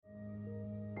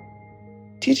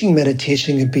Teaching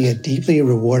meditation can be a deeply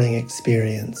rewarding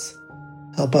experience.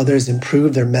 Help others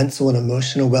improve their mental and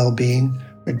emotional well-being,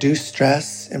 reduce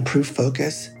stress, improve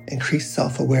focus, increase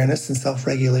self-awareness and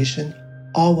self-regulation,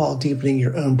 all while deepening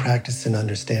your own practice and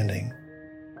understanding.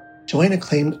 Join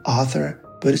acclaimed author,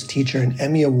 Buddhist teacher, and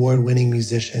Emmy Award-winning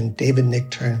musician David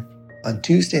Nichtern on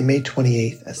Tuesday, May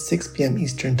 28th at 6 p.m.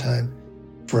 Eastern Time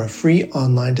for a free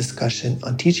online discussion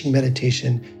on teaching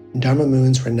meditation in Dharma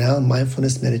Moon's renowned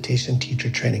mindfulness meditation teacher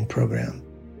training program.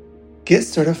 Get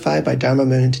certified by Dharma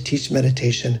Moon to teach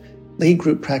meditation, lead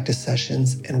group practice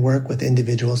sessions, and work with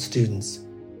individual students.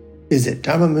 Visit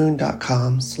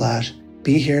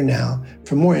dharmamoon.com/BeHereNow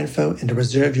for more info and to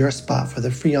reserve your spot for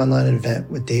the free online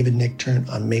event with David Nichtern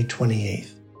on May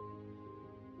 28th.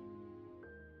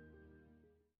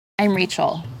 I'm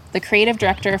Rachel, the creative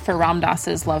director for Ram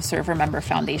Dass's Love Serve Remember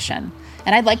Foundation,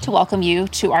 and I'd like to welcome you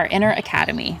to our Inner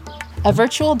Academy, a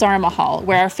virtual Dharma hall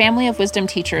where our family of wisdom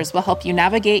teachers will help you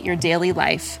navigate your daily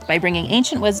life by bringing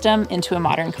ancient wisdom into a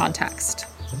modern context.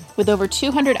 With over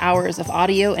 200 hours of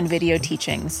audio and video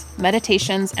teachings,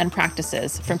 meditations, and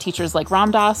practices from teachers like Ram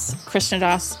Dass, Krishna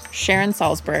Das, Sharon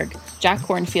Salzberg, Jack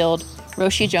Kornfield,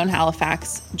 Roshi Joan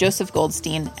Halifax, Joseph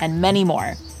Goldstein, and many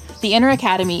more, the Inner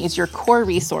Academy is your core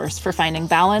resource for finding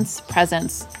balance,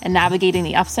 presence, and navigating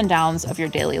the ups and downs of your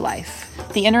daily life.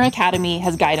 The Inner Academy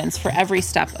has guidance for every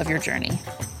step of your journey.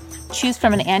 Choose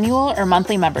from an annual or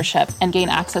monthly membership and gain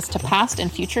access to past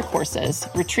and future courses,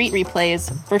 retreat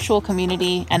replays, virtual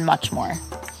community, and much more.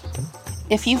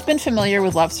 If you've been familiar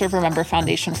with Love Serve Remember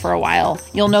Foundation for a while,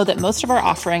 you'll know that most of our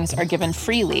offerings are given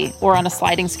freely or on a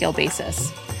sliding scale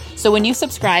basis. So when you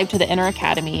subscribe to the Inner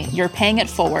Academy, you're paying it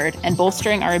forward and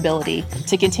bolstering our ability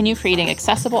to continue creating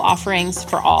accessible offerings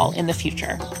for all in the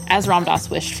future, as Ram Dass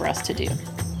wished for us to do.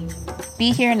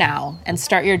 Be here now and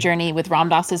start your journey with Ram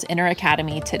Dass's Inner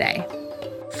Academy today.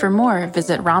 For more,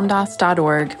 visit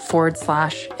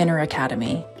ramdass.org/Inner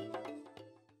Academy.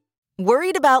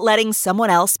 Worried about letting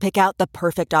someone else pick out the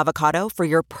perfect avocado for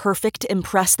your perfect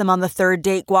impress them on the third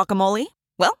date guacamole?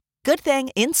 Well, good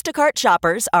thing Instacart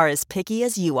shoppers are as picky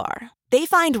as you are. They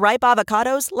find ripe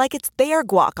avocados like it's their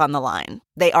guac on the line.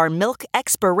 They are milk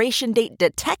expiration date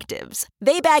detectives.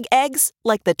 They bag eggs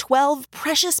like the 12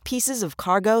 precious pieces of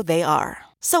cargo they are.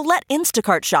 So let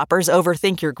Instacart shoppers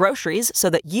overthink your groceries so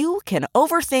that you can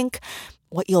overthink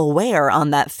what you'll wear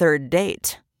on that third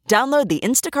date. Download the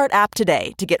Instacart app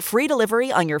today to get free delivery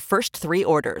on your first 3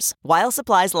 orders, while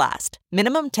supplies last.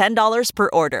 Minimum $10 per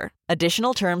order.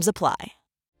 Additional terms apply.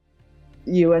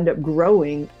 You end up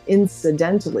growing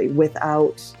incidentally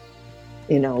without,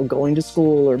 going to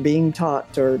school or being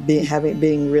taught or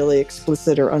being really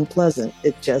explicit or unpleasant.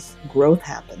 It just, growth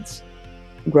happens.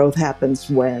 Growth happens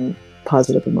when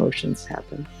positive emotions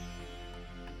happen.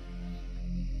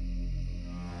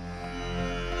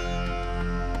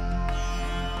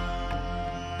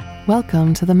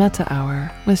 Welcome to the Metta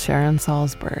Hour with Sharon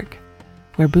Salzberg,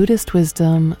 where Buddhist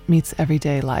wisdom meets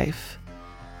everyday life.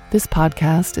 This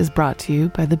podcast is brought to you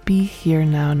by the Be Here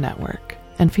Now Network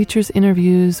and features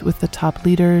interviews with the top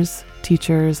leaders,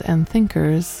 teachers, and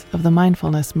thinkers of the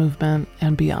mindfulness movement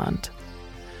and beyond.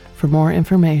 For more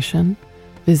information,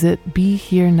 visit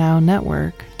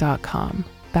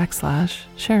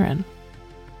BeHereNowNetwork.com/Sharon.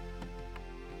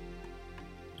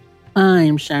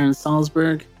 I'm Sharon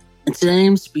Salzberg, and today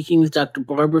I'm speaking with Dr.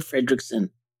 Barbara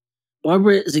Fredrickson.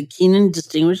 Barbara is a Kenan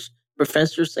Distinguished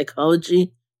Professor of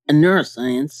Psychology and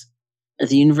Neuroscience at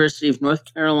the University of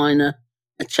North Carolina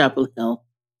at Chapel Hill,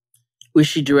 where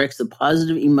she directs the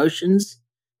Positive Emotions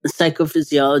and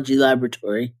Psychophysiology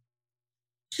Laboratory.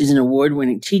 She's an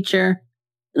award-winning teacher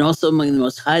and also among the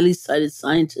most highly cited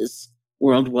scientists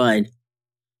worldwide.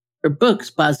 Her books,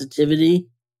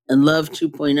 Positivity and Love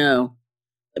 2.0,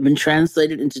 have been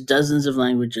translated into dozens of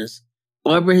languages.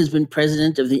 Barbara has been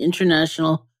president of the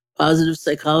International Positive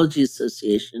Psychology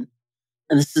Association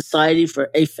and the Society for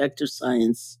Affective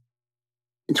Science.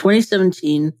 In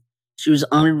 2017, she was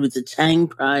honored with the Tang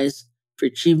Prize for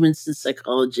Achievements in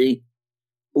Psychology,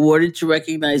 awarded to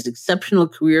recognize exceptional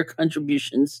career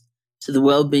contributions to the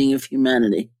well-being of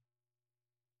humanity.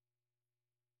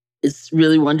 It's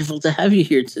really wonderful to have you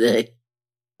here today.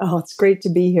 Oh, it's great to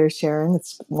be here, Sharon.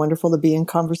 It's wonderful to be in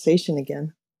conversation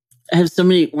again. I have so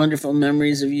many wonderful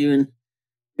memories of you in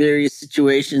various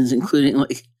situations, including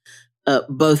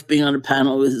both being on a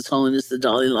panel with His Holiness the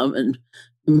Dalai Lama and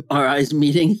our eyes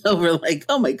meeting over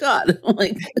oh my God, I'm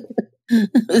like,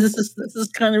 this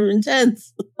is kind of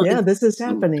intense. Yeah, this is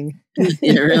happening.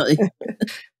 Yeah, really.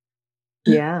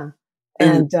 Yeah.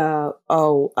 And,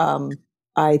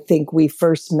 I think we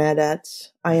first met at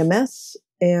IMS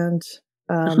and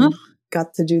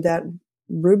got to do that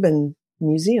Rubin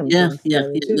museum Yeah, thing yeah,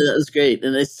 together yeah, too. that was great.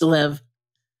 And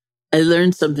I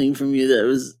learned something from you that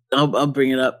was, I'll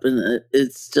bring it up, and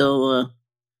it's still,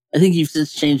 I think you've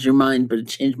since changed your mind, but it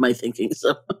changed my thinking.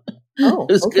 So it Oh,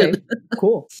 was okay. good.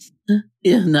 Cool.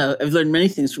 Yeah, no, I've learned many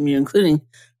things from you, including,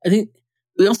 I think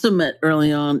we also met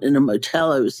early on in a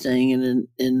motel I was staying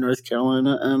in North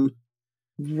Carolina.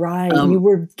 Right. You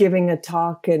were giving a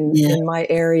talk in Yeah. my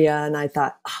area, and I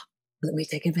thought, let me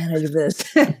take advantage of this.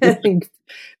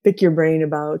 Pick your brain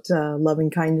about loving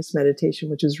kindness meditation,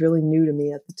 which was really new to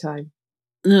me at the time.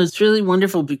 No, it's really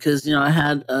wonderful because, I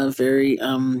had a very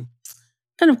kind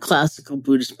of classical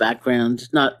Buddhist background,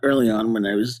 not early on when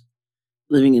I was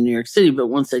living in New York City, but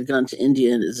once I'd gone to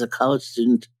India as a college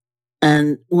student.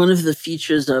 And one of the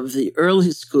features of the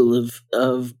early school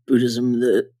of Buddhism,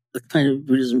 the kind of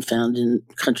Buddhism found in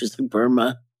countries like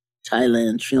Burma,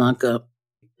 Thailand, Sri Lanka,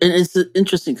 and it's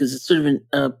interesting because it's sort of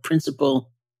a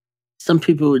principle some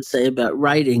people would say about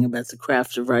writing, about the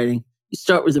craft of writing. You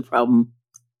start with a problem,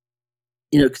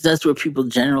 because that's where people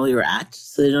generally are at,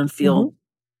 so they don't feel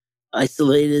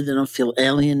isolated, they don't feel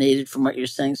alienated from what you're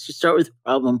saying. So you start with a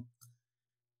problem,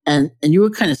 and you were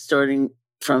kind of starting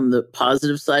from the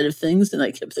positive side of things, and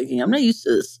I kept thinking, I'm not used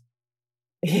to this.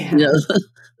 Yeah.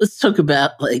 Let's talk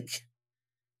about like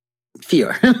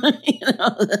fear.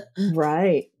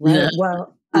 Right. Yeah.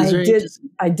 Well, I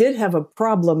did have a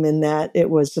problem in that it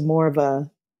was more of a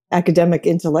academic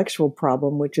intellectual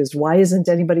problem, which is why isn't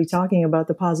anybody talking about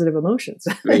the positive emotions?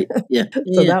 Right. Yeah.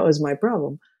 So that was my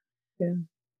problem. Yeah.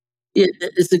 Yeah,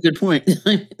 it's a good point.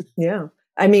 Yeah.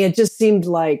 I mean, it just seemed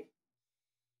like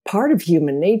part of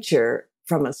human nature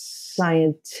from a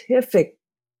scientific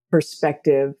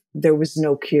perspective, there was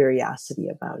no curiosity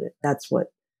about it. That's what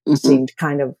seemed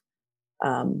kind of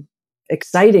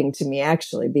exciting to me,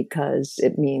 actually, because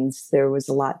it means there was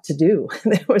a lot to do.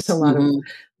 There was a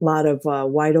lot of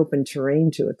wide open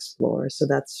terrain to explore. So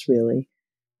that's really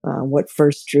what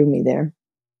first drew me there.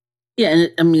 Yeah,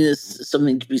 and I mean, it's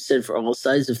something to be said for all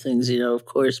sides of things, of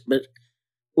course. But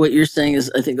what you're saying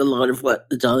is, I think, a lot of what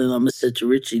the Dalai Lama said to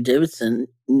Richie Davidson,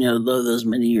 though those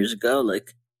many years ago,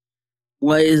 like,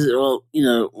 why is it all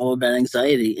about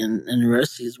anxiety and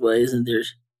neuroses? Why isn't there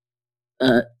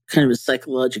kind of a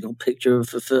psychological picture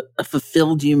of a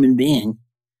fulfilled human being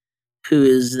who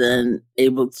is then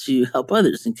able to help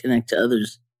others and connect to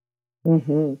others?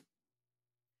 Mm-hmm.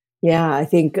 Yeah, I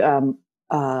think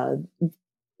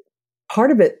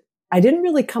part of it, I didn't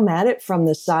really come at it from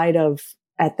the side of,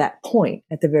 at that point,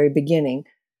 at the very beginning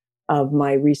of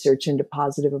my research into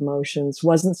positive emotions,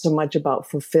 wasn't so much about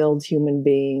fulfilled human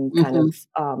being, kind of,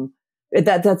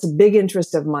 that's a big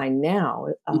interest of mine now.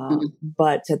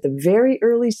 But at the very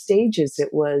early stages, it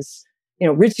was,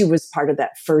 Richie was part of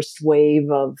that first wave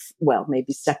of, well,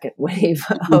 maybe second wave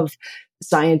of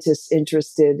scientists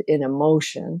interested in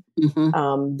emotion.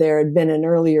 There had been an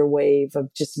earlier wave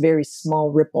of just very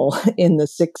small ripple in the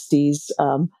 60s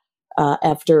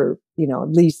after,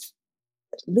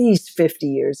 at least 50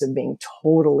 years of being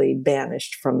totally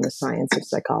banished from the science of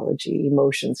psychology.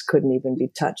 Emotions couldn't even be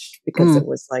touched because it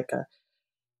was like a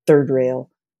third rail.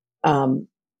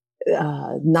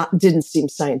 Didn't seem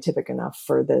scientific enough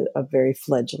for a very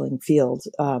fledgling field.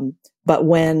 But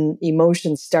when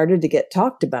emotions started to get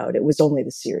talked about, it was only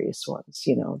the serious ones,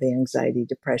 the anxiety,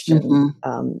 depression,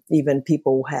 even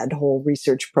people had whole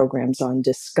research programs on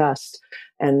disgust,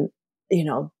 and,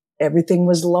 everything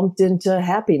was lumped into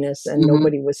happiness and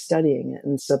nobody was studying it.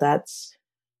 And so that's,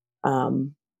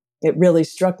 it really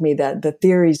struck me that the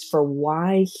theories for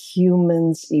why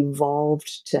humans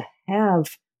evolved to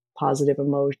have positive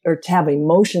emotion, or to have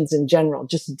emotions in general,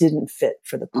 just didn't fit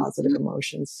for the positive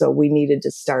emotions. So we needed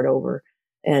to start over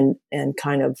and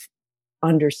kind of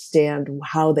understand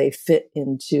how they fit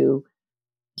into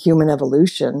human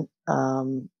evolution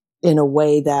in a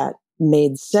way that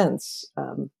made sense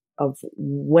of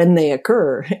when they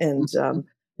occur. And,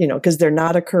 because they're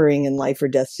not occurring in life or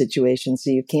death situations.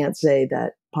 So you can't say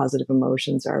that positive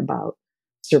emotions are about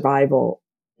survival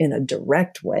in a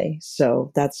direct way.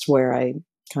 So that's where I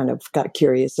kind of got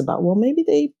curious about, well, maybe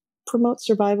they promote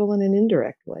survival in an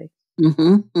indirect way.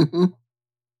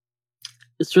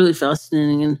 It's really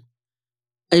fascinating. And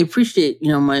I appreciate,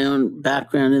 my own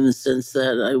background in the sense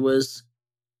that I was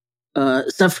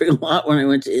suffering a lot when I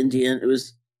went to India. And it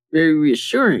was very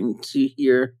reassuring to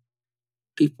hear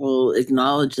people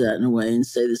acknowledge that in a way and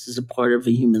say, this is a part of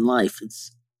a human life.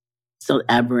 It's not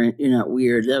aberrant. You're not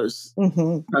weird. That was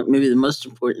maybe the most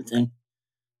important thing.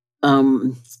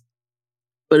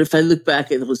 But if I look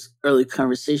back at those early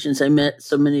conversations, I met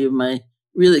so many of my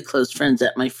really close friends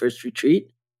at my first retreat,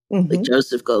 like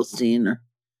Joseph Goldstein or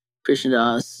Krishna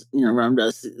Das, Ram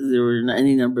Dass. There were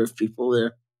any number of people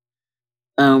there.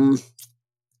 And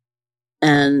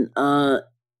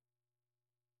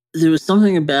there was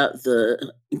something about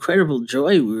the incredible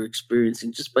joy we were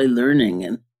experiencing just by learning.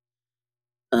 And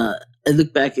I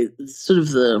look back at sort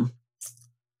of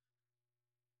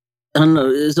I don't know,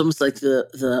 it was almost like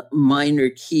the minor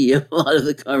key of a lot of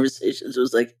the conversations. It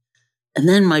was like, and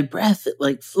then my breath, it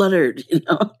like fluttered,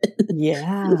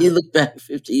 Yeah. You look back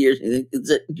 50 years and you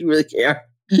think, do you really care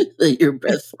that your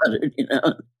breath fluttered,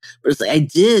 But it's like, I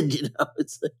did,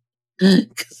 it's like,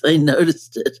 because I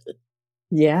noticed it.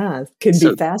 Yeah, it can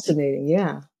be fascinating.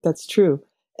 Yeah, that's true.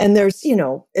 And there's,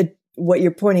 what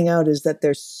you're pointing out is that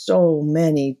there's so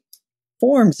many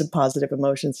forms of positive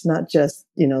emotions, not just,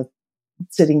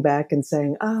 sitting back and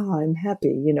saying, "Oh, I'm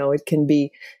happy." It can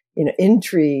be,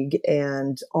 intrigue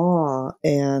and awe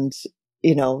and,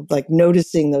 like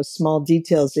noticing those small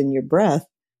details in your breath,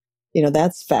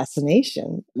 that's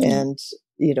fascination. And,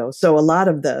 so a lot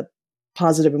of the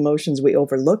positive emotions we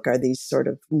overlook are these sort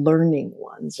of learning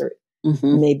ones or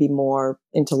maybe more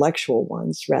intellectual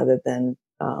ones rather than,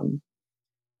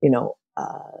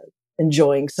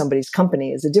 enjoying somebody's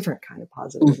company is a different kind of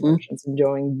positive emotions.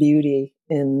 Enjoying beauty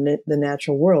in the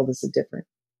natural world is a different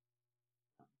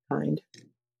kind.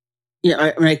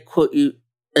 Yeah, I quote you,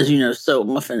 as you know, so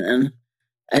often. And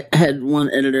I had one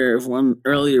editor of one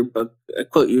earlier book, I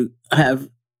quote you,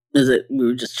 we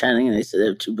were just chatting and I said I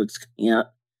have 2 books coming out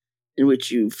in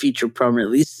which you feature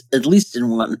prominently, at least in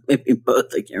one, maybe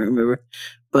both, I can't remember.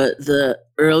 But the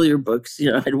earlier books,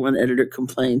 I had one editor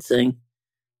complain saying,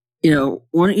 why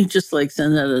don't you just like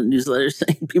send out a newsletter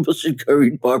saying people should go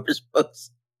read Barbara's books?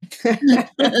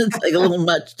 It's like a little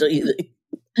much, don't you think?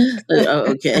 Like, oh,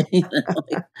 okay.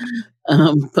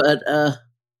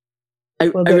 I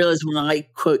realize when I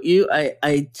quote you,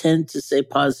 I tend to say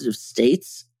positive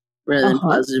states rather than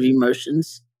positive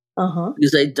emotions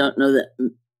because I don't know that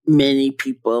many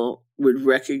people would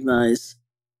recognize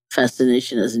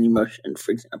fascination as an emotion,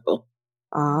 for example.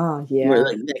 Yeah. Where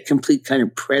like that complete kind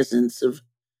of presence of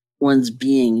one's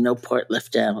being, no part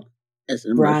left out as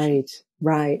an emotion.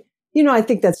 Right. I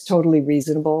think that's totally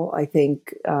reasonable. I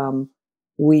think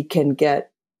we can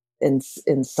get in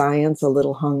science a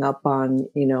little hung up on,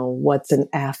 what's an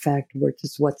affect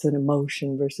versus what's an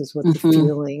emotion versus what's a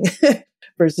feeling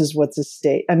versus what's a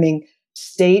state. I mean,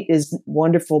 state is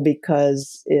wonderful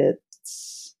because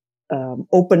it's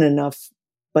open enough,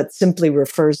 but simply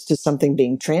refers to something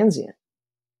being transient.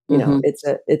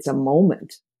 It's a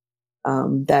moment.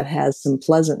 That has some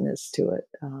pleasantness to it.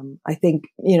 I think,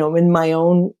 in my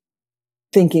own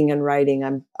thinking and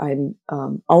writing, I'm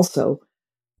also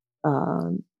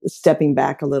stepping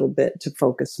back a little bit to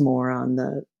focus more on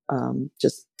the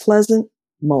just pleasant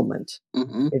moment,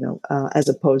 as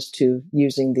opposed to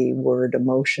using the word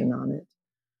emotion on it.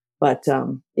 But,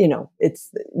 it's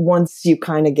once you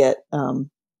kind of get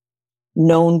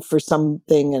known for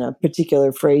something in a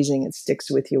particular phrasing, it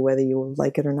sticks with you whether you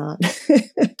like it or not.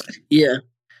 Yeah.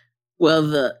 Well,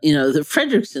 the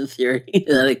Fredrickson theory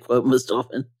that I quote most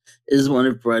often is one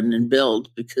of broaden and build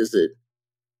because it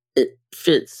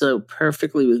fits so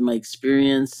perfectly with my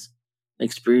experience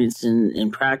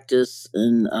in practice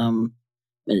and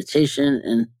meditation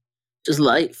and just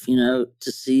life,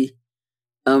 to see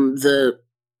the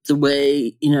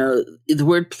way, the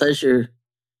word pleasure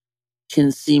can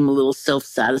seem a little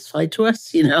self-satisfied to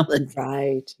us, like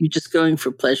right. You're just going for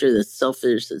pleasure that's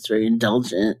selfish, that's very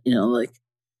indulgent,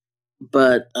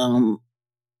 but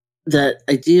that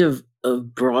idea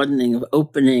of broadening, of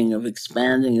opening, of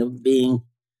expanding, of being,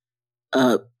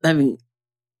 having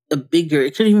a bigger,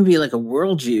 it could even be like a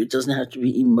worldview. It doesn't have to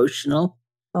be emotional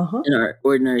in our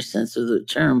ordinary sense of the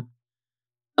term.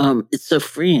 It's so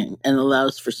freeing and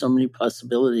allows for so many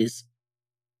possibilities.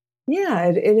 Yeah,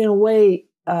 in a way,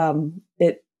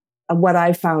 what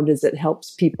I found is it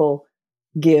helps people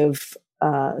give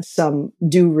some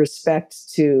due respect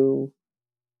to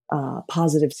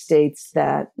positive states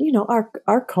that,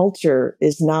 our culture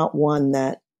is not one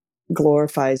that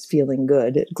glorifies feeling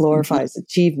good. It glorifies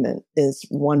achievement is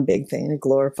one big thing. It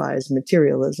glorifies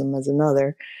materialism as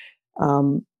another.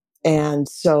 And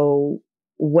so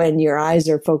when your eyes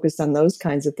are focused on those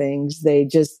kinds of things, they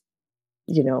just,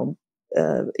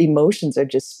 emotions are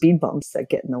just speed bumps that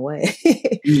get in the way.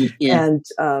 Yeah.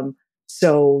 And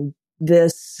so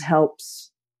this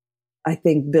helps, I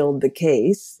think, build the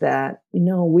case that,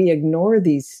 we ignore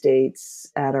these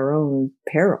states at our own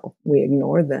peril. We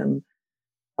ignore them.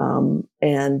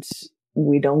 And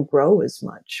we don't grow as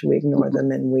much. We ignore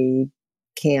them and we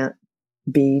can't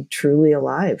be truly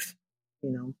alive,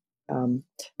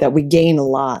 that we gain a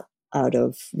lot out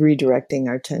of redirecting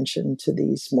our attention to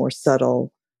these more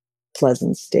subtle,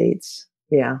 pleasant states.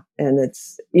 Yeah. And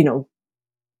it's,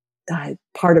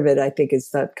 part of it, I think,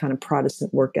 is that kind of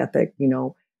Protestant work ethic.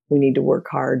 We need to work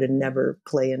hard and never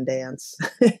play and dance.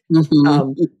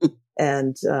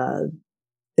 And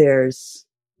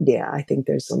I think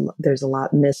there's a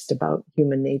lot missed about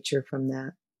human nature from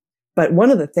that. But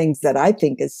one of the things I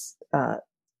think is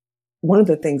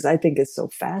so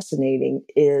fascinating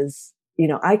is,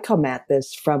 I come at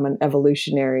this from an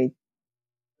evolutionary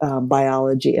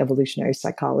biology, evolutionary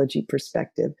psychology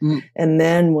perspective. And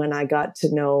then when I got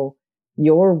to know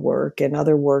your work and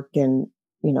other work in,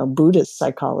 Buddhist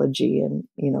psychology and,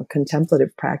 contemplative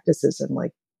practices, I'm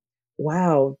like,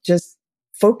 wow, just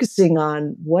focusing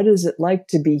on what is it like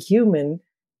to be human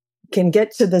can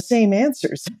get to the same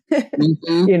answers,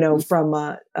 from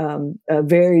a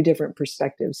very different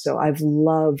perspective. So I've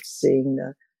loved seeing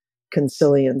the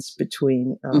consilience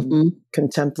between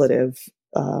contemplative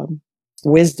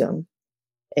wisdom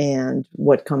and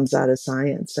what comes out of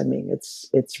science. I mean,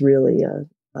 it's really a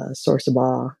source of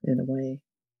awe in a way.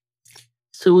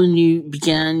 So when you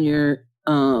began your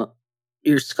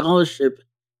scholarship,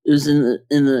 it was in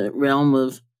the realm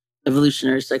of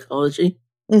evolutionary psychology.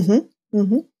 That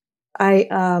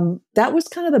was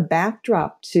kind of the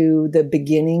backdrop to the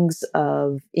beginnings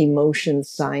of emotion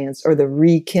science, or the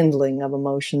rekindling of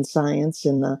emotion science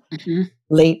in the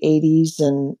late 80s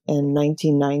and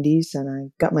 1990s. And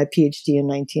I got my PhD in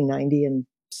 1990 and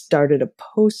started a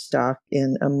postdoc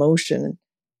in emotion.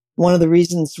 One of the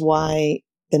reasons why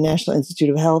the National Institute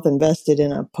of Health invested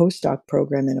in a postdoc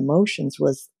program in emotions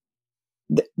was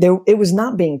it was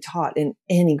not being taught in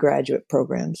any graduate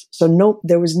programs. So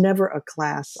there was never a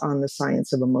class on the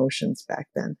science of emotions back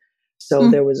then. So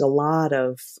there was a lot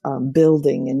of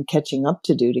building and catching up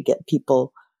to do to get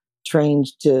people trained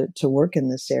to work in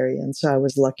this area. And so I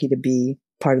was lucky to be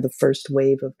part of the first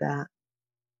wave of that.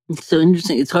 It's so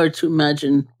interesting. It's hard to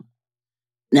imagine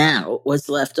now what's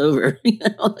left over.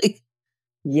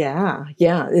 Yeah.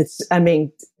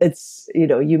 It's,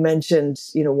 you mentioned,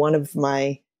 one of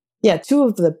two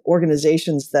of the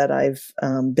organizations that I've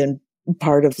been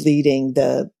part of leading,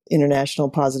 the International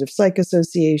Positive Psych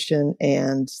Association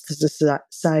and the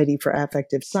Society for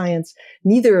Affective Science.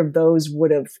 Neither of those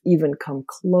would have even come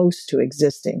close to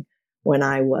existing when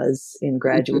I was in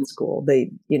graduate school.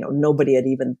 Nobody had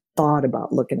even thought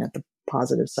about looking at the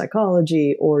positive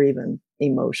psychology or even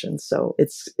emotions. So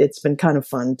it's been kind of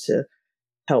fun to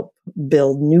help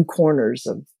build new corners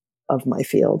of my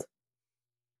field.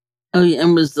 Oh, yeah,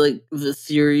 and was like the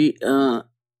theory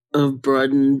of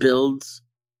broaden builds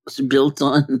was it built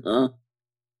on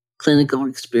clinical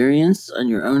experience, on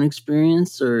your own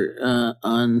experience, or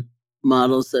on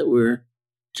models that were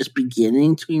just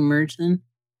beginning to emerge then?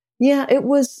 Yeah, it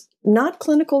was not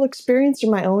clinical experience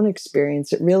or my own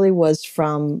experience. It really was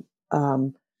from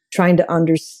trying to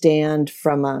understand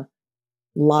from a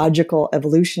logical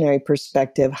evolutionary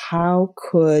perspective, how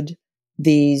could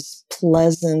these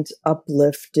pleasant,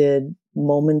 uplifted,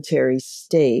 momentary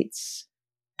states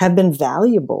have been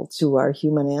valuable to our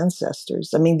human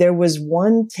ancestors? I mean, there was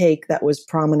one take that was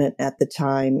prominent at the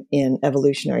time in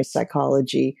evolutionary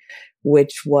psychology,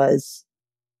 which was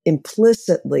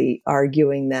implicitly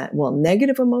arguing that, well,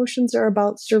 negative emotions are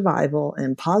about survival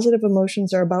and positive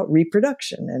emotions are about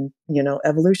reproduction. And,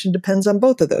 evolution depends on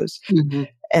both of those.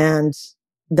 And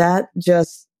that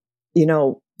just,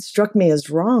 struck me as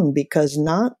wrong, because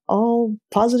not all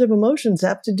positive emotions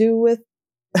have to do with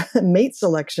mate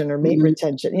selection or mate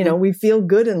retention. We feel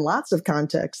good in lots of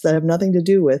contexts that have nothing to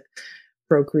do with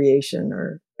procreation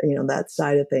or, that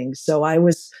side of things. So I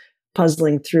was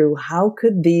puzzling through, how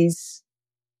could these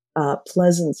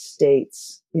pleasant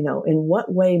states, in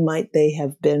what way might they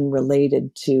have been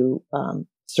related to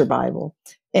survival?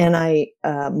 And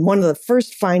one of the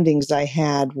first findings I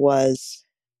had was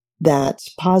that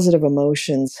positive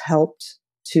emotions helped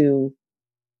to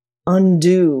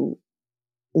undo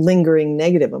lingering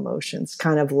negative emotions,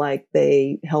 kind of like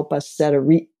they help us set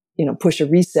push a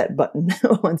reset button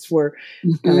once we're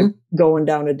kind of going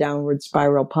down a downward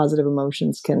spiral. Positive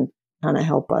emotions can kind of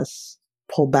help us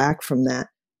pull back from that.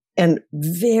 And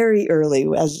very early,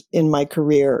 as in my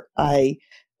career, I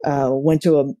went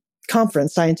to a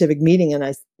conference, scientific meeting,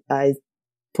 and I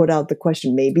put out the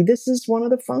question, maybe this is one of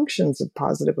the functions of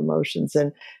positive emotions.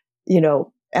 And,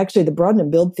 actually the broaden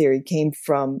and build theory came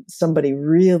from somebody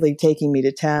really taking me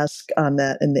to task on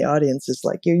that. And the audience is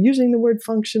like, you're using the word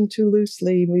function too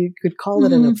loosely. We could call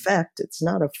it an effect. It's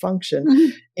not a function.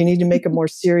 You need to make a more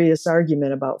serious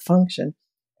argument about function.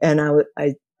 And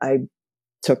I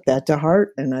took that to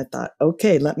heart, and I thought,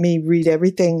 okay, let me read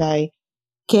everything I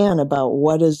can about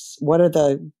what are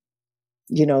the,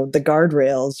 the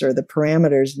guardrails or the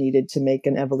parameters needed to make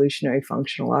an evolutionary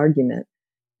functional argument.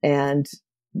 And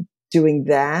doing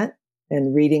that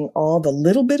and reading all the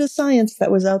little bit of science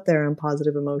that was out there on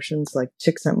positive emotions, like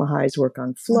Csikszentmihalyi's work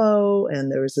on flow.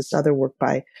 And there was this other work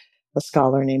by a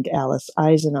scholar named Alice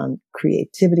Eisen on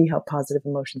creativity, how positive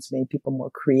emotions made people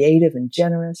more creative and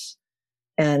generous.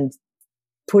 And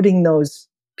putting those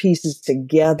pieces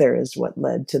together is what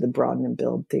led to the broaden and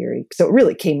build theory. So it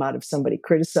really came out of somebody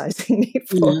criticizing me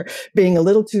for being a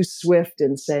little too swift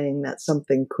in saying that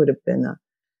something could have been a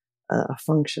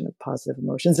function of positive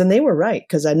emotions. And they were right,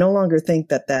 because I no longer think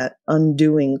that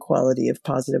undoing quality of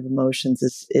positive emotions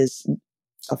is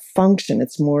a function.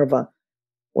 It's more of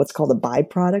what's called a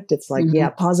byproduct. It's like,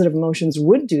 positive emotions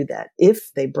would do that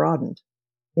if they broadened,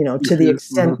 to the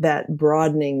extent that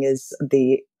broadening is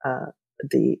the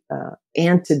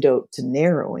antidote to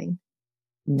narrowing,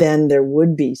 then there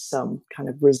would be some kind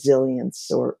of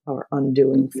resilience or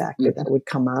undoing factor that would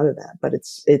come out of that. But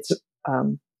it's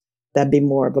that'd be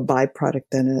more of a byproduct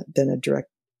than a direct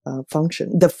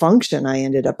function. The function I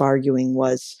ended up arguing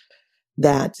was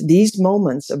that these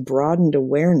moments of broadened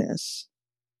awareness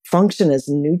function as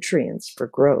nutrients for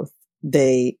growth.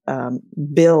 They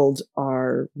build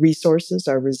our resources,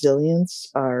 our resilience,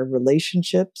 our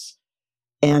relationships,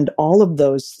 and all of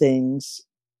those things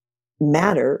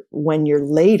matter when you're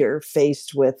later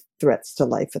faced with threats to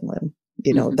life and limb.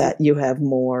 That you have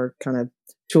more kind of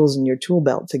tools in your tool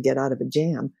belt to get out of a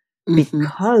jam.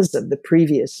 Because of the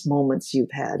previous moments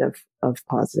you've had of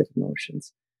positive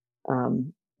emotions.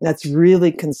 That's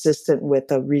really consistent with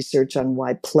the research on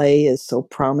why play is so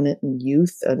prominent in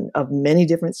youth and of many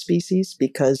different species,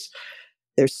 because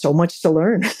there's so much to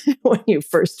learn when you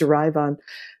first arrive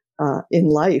in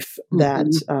life,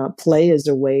 that play is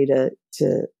a way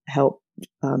to help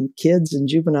kids and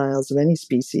juveniles of any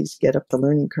species get up the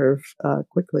learning curve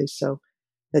quickly. So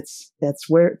that's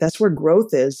where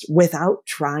growth is without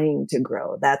trying to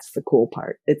grow. That's the cool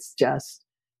part. It's just,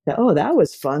 that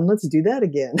was fun. Let's do that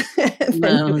again. And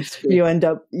then you end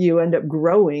up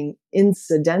growing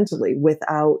incidentally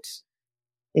without,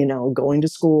 going to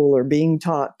school or being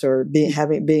taught or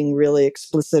being really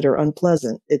explicit or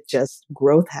unpleasant. It just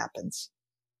growth happens.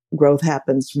 Growth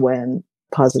happens when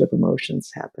positive emotions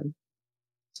happen.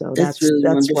 So that's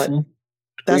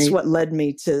what led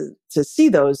me to see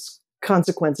those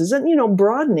consequences and,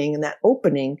 broadening and that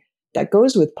opening that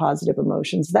goes with positive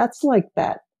emotions. That's like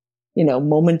that,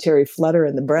 momentary flutter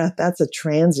in the breath. That's a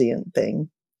transient thing.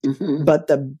 But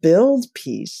the build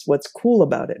piece, what's cool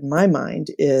about it in my mind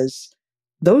is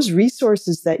those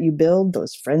resources that you build,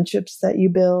 those friendships that you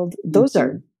build, those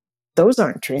aren't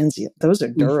transient. Those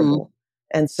are durable.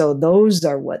 And so those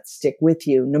are what stick with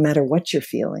you no matter what you're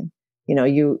feeling.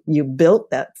 You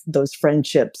built those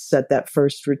friendships at that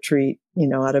first retreat,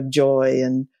 out of joy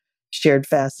and shared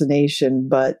fascination.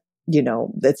 But,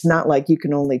 it's not like you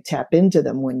can only tap into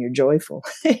them when you're joyful.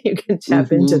 You can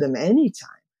tap into them anytime.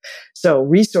 So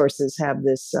resources have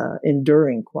this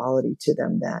enduring quality to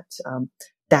them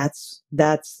that's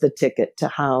the ticket to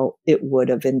how it would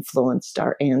have influenced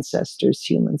our ancestors'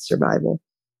 human survival.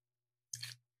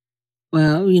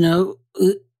 Well,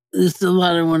 there's a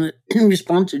lot I want to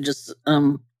respond to, just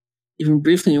even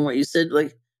briefly in what you said.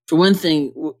 Like, for one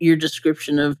thing, your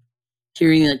description of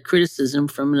hearing that criticism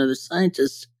from another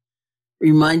scientist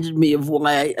reminded me of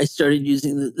why I started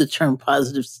using the term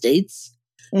positive states,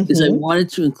 because I wanted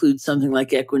to include something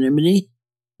like equanimity,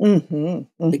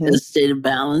 like a state of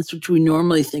balance, which we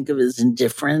normally think of as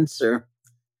indifference or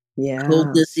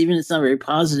coldness. Even it's not very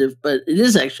positive, but it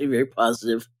is actually very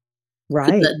positive.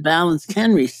 Right. That balance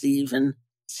can receive and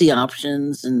see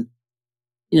options. And,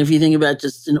 if you think about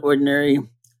just an ordinary,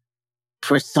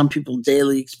 for some people,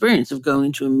 daily experience of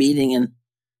going to a meeting, and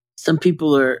some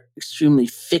people are extremely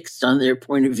fixed on their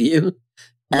point of view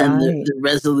and the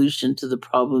resolution to the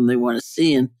problem they want to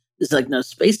see. And there's like no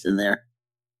space in there.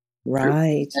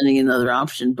 Right. Finding another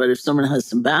option. But if someone has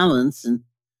some balance and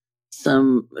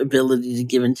some ability to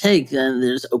give and take, then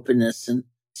there's openness and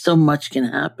so much can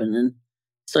happen. And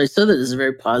so I saw that as a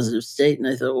very positive state, and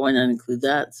I thought, why not include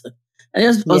that? So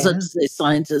I suppose I have to say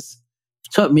scientists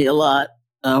taught me a lot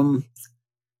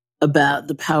about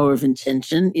the power of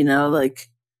intention, like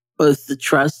both the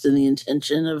trust and the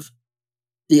intention of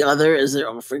the other as they're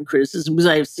offering criticism. Because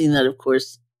I have seen that, of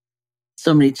course,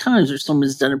 so many times where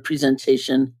someone's done a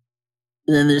presentation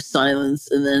and then there's silence,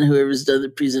 and then whoever's done the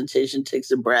presentation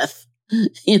takes a breath,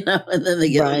 and then they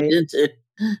get leaned into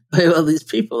by all these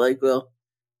people like, well,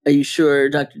 are you sure,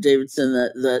 Dr. Davidson,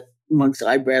 that Monk's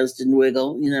eyebrows didn't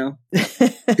wiggle?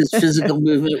 His physical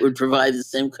movement would provide the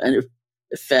same kind of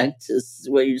effect is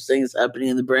what you're saying is happening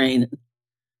in the brain.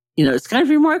 It's kind of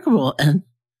remarkable.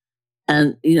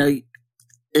 And in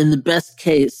the best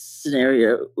case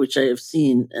scenario, which I have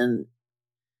seen and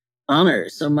honor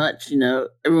so much,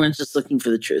 everyone's just looking for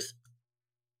the truth.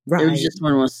 Right. Everyone just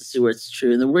wants to see what's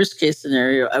true. In the worst case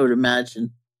scenario, I would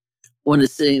imagine one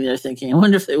is sitting there thinking, I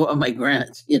wonder if they want my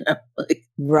grant,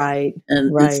 Right.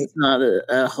 And right. It's not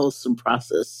a wholesome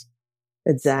process.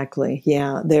 Exactly.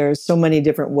 Yeah. There's so many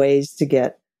different ways to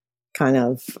get kind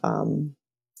of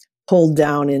pulled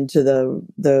down into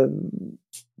the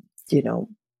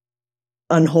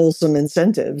unwholesome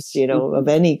incentives, of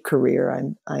any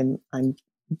career. I'm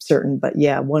certain. But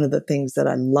yeah, one of the things that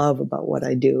I love about what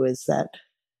I do is that,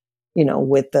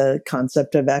 with the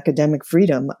concept of academic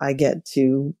freedom, I get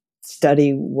to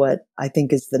study what I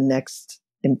think is the next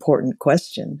important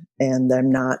question. And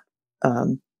I'm not,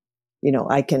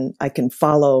 I can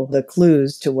follow the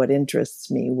clues to what interests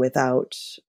me without,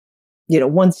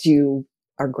 once you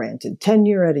are granted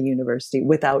tenure at a university,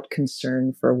 without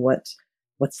concern for what's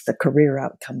the career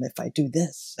outcome if I do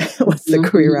this? What's the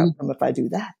career outcome if I do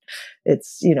that?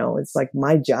 It's, it's like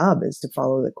my job is to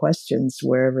follow the questions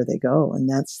wherever they go. And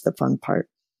that's the fun part.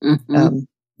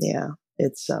 Yeah,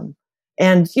 it's,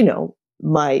 and,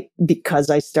 because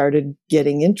I started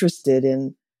getting interested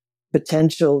in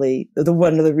potentially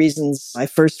one of the reasons I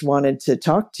first wanted to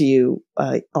talk to you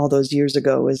all those years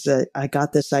ago is that I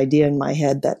got this idea in my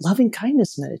head that loving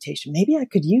kindness meditation, maybe I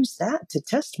could use that to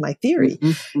test my theory,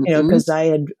 because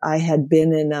I had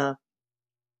been in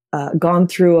gone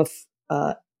through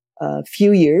a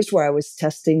few years where I was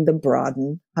testing the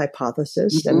Broaden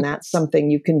hypothesis. And that's something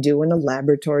you can do in a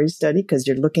laboratory study because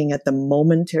you're looking at the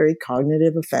momentary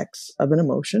cognitive effects of an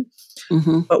emotion.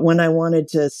 But when I wanted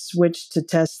to switch to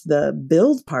test the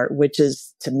build part, which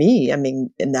is to me,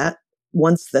 in that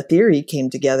once the theory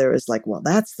came together, is like, well,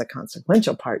 that's the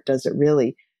consequential part. Does it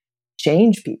really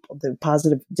change people? The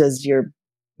positive, does your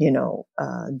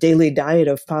daily diet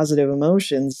of positive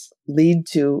emotions lead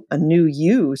to a new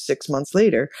you 6 months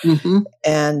later?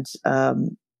 And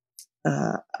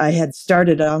I had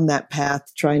started on that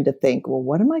path trying to think, well,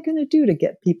 what am I going to do to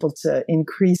get people to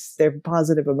increase their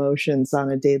positive emotions on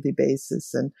a daily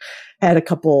basis? And had a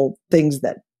couple things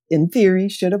that in theory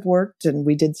should have worked, and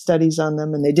we did studies on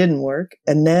them and they didn't work.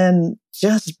 And then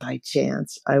just by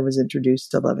chance, I was introduced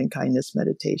to loving kindness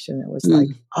meditation. It was like,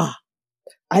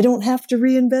 I don't have to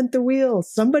reinvent the wheel.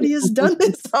 Somebody has done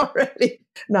this already.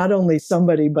 Not only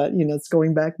somebody, but, it's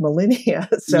going back millennia.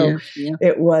 So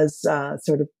it was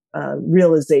sort of a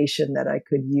realization that I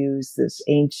could use this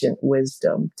ancient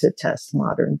wisdom to test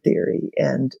modern theory.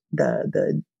 And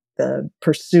the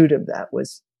pursuit of that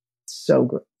was so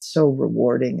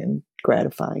rewarding and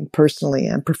gratifying personally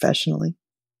and professionally.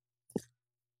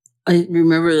 I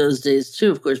remember those days too,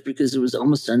 of course, because it was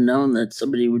almost unknown that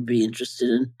somebody would be interested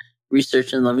in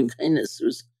research in loving kindness. It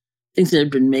was things that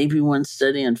had been maybe one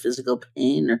study on physical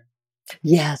pain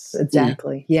Yes,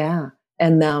 exactly. Yeah.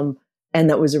 And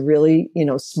that was a really,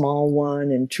 small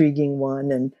one, intriguing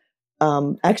one. And,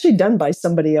 actually done by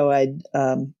somebody who I'd,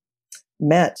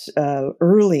 met,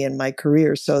 early in my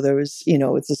career. So there was,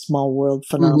 it's a small world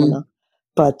phenomena,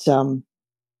 but,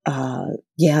 I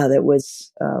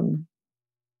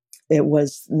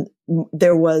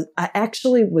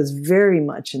actually was very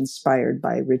much inspired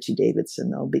by Richie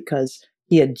Davidson though, because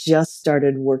he had just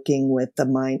started working with the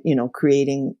mind,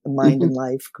 creating the Mind and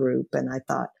Life group. And I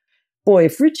thought, boy,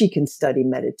 if Richie can study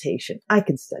meditation, I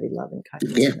can study loving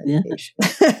kindness meditation.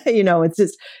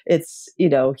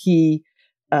 He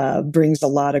brings a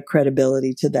lot of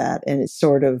credibility to that. And it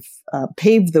sort of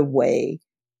paved the way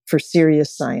for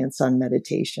serious science on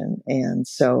meditation. And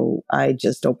so I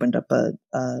just opened up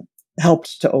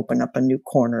helped to open up a new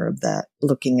corner of that,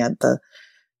 looking at the,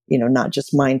 not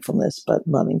just mindfulness, but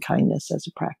loving kindness as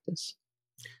a practice.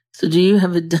 So do you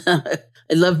have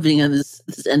I love being on this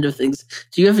end of things.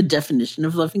 Do you have a definition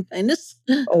of loving kindness?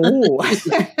 Oh.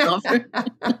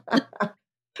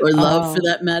 Or love for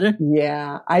that matter?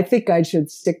 Yeah, I think I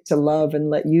should stick to love and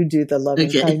let you do the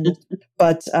loving kindness.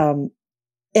 But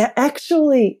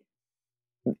actually,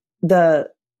 the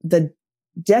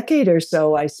decade or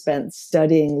so I spent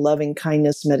studying loving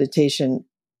kindness meditation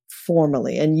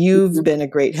formally. And you've been a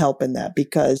great help in that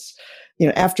because,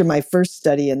 after my first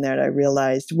study in that, I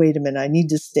realized, wait a minute, I need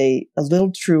to stay a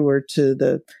little truer to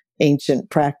the ancient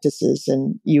practices.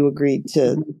 And you agreed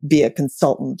to be a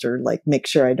consultant or make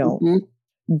sure I don't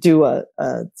do a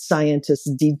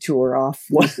scientist detour off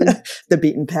the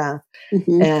beaten path.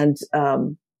 And,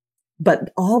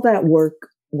 but all that work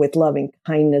with loving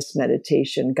kindness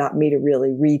meditation got me to really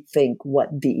rethink what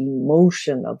the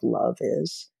emotion of love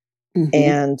is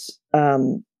And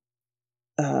that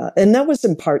was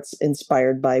in parts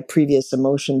inspired by previous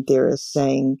emotion theorists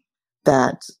saying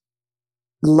that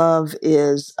love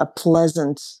is a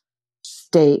pleasant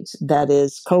state that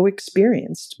is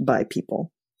co-experienced by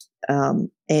people.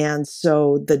 And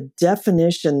so the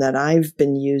definition that I've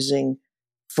been using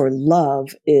for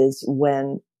love is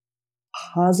when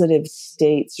positive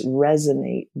states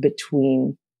resonate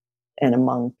between and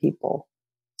among people,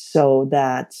 so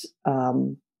that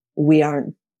we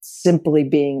aren't simply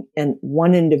being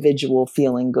one individual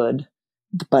feeling good,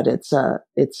 but it's a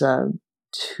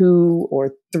two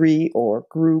or three or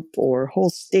group or whole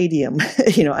stadium.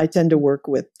 I tend to work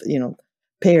with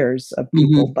pairs of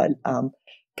people, but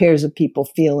pairs of people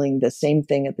feeling the same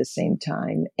thing at the same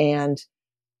time. And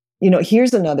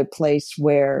here's another place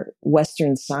where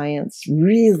Western science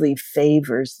really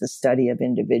favors the study of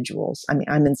individuals. I mean,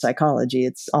 I'm in psychology.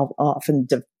 It's often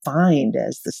defined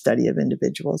as the study of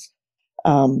individuals.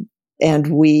 And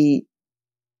we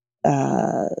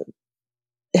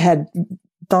had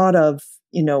thought of,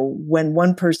 when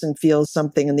one person feels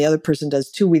something and the other person does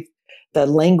too, the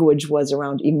language was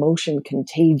around emotion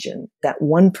contagion, that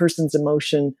one person's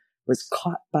emotion was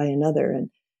caught by another. And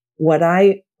what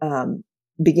I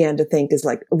began to think is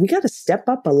like, we got to step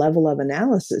up a level of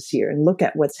analysis here and look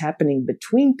at what's happening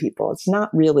between people. It's not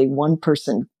really one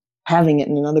person having it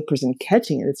and another person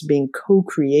catching it. It's being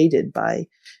co-created by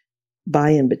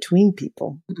and between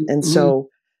people. And so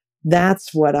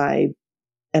that's what I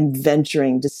am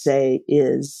venturing to say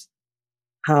is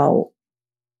how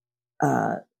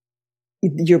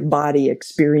your body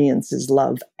experiences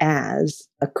love as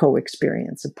a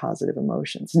co-experience of positive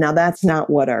emotions. Now, that's not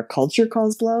what our culture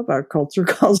calls love. Our culture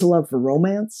calls love for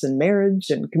romance and marriage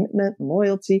and commitment and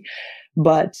loyalty.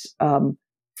 But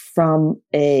from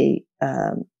a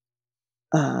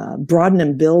broaden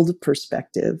and build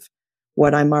perspective,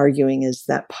 what I'm arguing is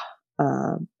that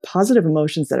positive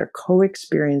emotions that are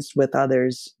co-experienced with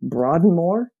others broaden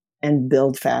more and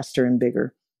build faster and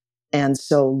bigger. And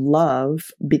so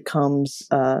love becomes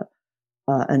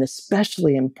an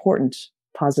especially important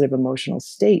positive emotional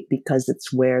state because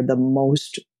it's where the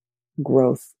most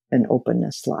growth and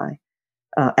openness lie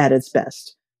at its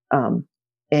best.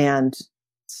 And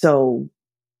so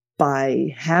by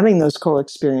having those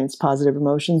co-experienced positive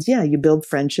emotions, you build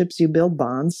friendships, you build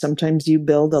bonds. Sometimes you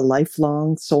build a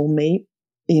lifelong soulmate,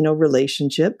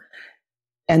 relationship.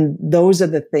 And those are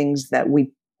the things that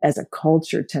we as a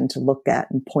culture tend to look at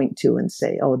and point to and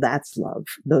say, oh, that's love.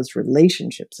 Those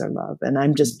relationships are love. And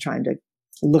I'm just trying to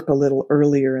look a little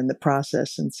earlier in the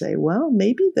process and say, well,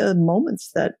 maybe the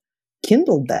moments that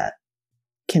kindled that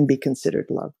can be considered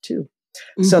love too.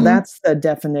 So that's the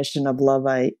definition of love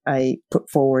I put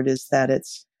forward, is that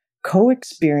it's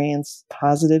co-experienced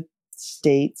positive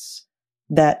states,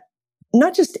 that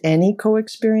not just any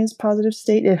co-experienced positive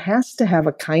state, it has to have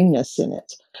a kindness in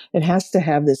it. It has to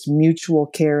have this mutual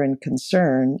care and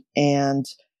concern. And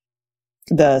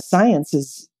the science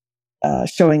is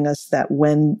showing us that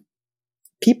when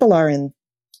people are in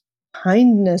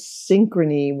kindness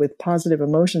synchrony with positive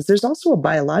emotions, there's also a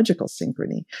biological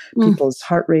synchrony. People's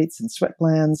heart rates and sweat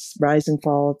glands rise and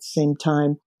fall at the same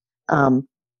time.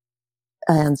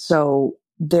 And so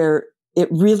it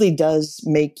really does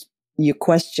make you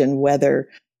question whether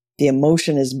the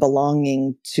emotion is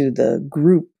belonging to the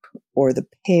group or the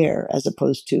pair as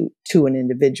opposed to an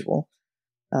individual.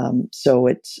 So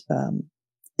it's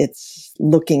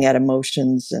looking at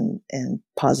emotions and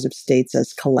positive states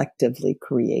as collectively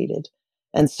created.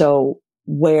 And so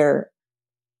where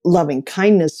loving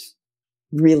kindness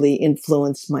really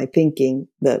influenced my thinking,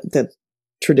 the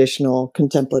traditional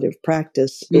contemplative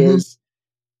practice is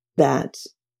that,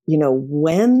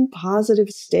 when positive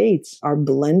states are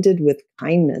blended with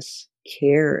kindness,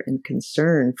 care, and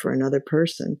concern for another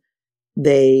person,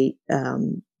 they're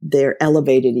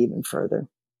elevated even further.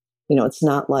 It's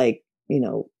not like,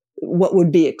 what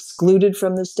would be excluded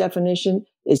from this definition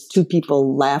is two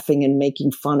people laughing and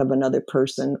making fun of another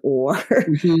person, or,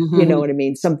 you know what I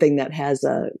mean? Something that has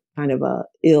a kind of a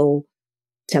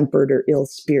ill-tempered or ill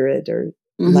spirit or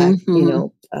lack,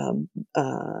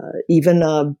 even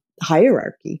a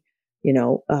hierarchy,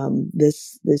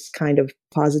 this kind of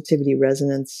positivity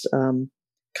resonance,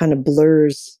 kind of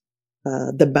blurs,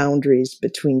 the boundaries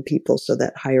between people so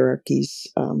that hierarchies,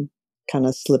 kind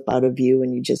of slip out of view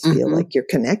and you just feel like you're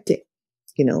connecting,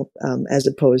 as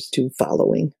opposed to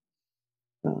following.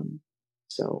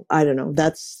 So I don't know.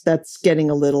 That's getting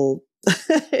a little,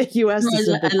 you asked a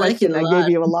simple question. I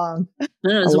gave you a long.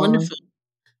 No, it's wonderful.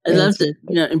 I loved it,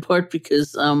 in part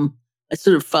because, I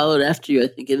sort of followed after you, I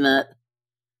think, in that,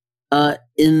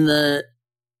 in the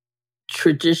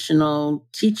traditional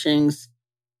teachings,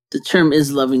 the term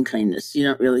is loving kindness. You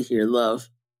don't really hear love.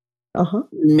 Uh-huh.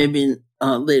 Maybe in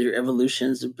later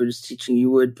evolutions of Buddhist teaching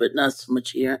you would, but not so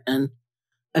much here. And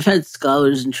I've had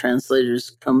scholars and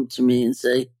translators come to me and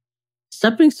say,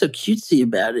 stop being so cutesy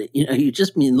about it. You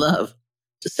just mean love.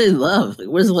 Just say love. Like,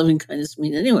 what does loving kindness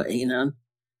mean anyway,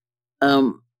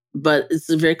 But it's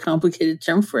a very complicated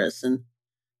term for us. And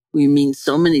we mean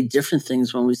so many different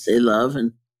things when we say love.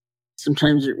 And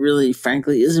sometimes it really,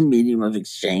 frankly, is a medium of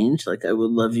exchange. Like, I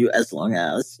would love you as long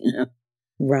as,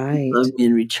 Right. love me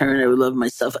in return. I would love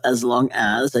myself as long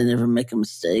as I never make a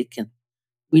mistake. And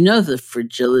we know the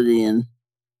fragility and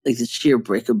like the sheer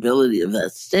breakability of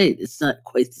that state. It's not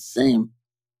quite the same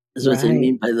as what they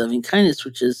mean by loving kindness,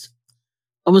 which is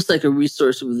almost like a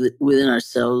resource within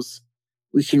ourselves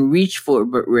we can reach for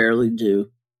but rarely do.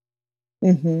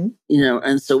 Mm-hmm.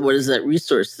 And so what is that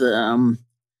resource? The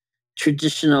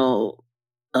traditional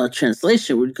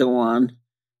translation would go on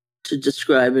to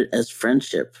describe it as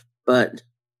friendship, but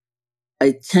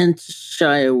I tend to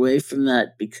shy away from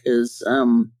that because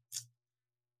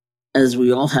as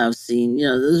we all have seen,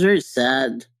 there's very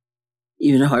sad,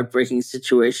 even heartbreaking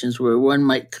situations where one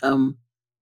might come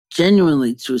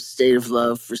genuinely to a state of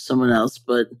love for someone else,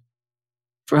 but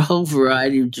for a whole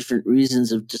variety of different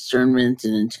reasons of discernment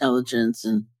and intelligence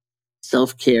and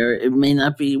self-care, it may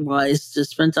not be wise to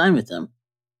spend time with them.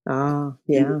 Ah,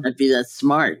 yeah. It may not be that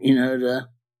smart,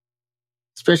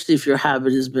 especially if your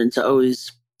habit has been to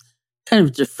always kind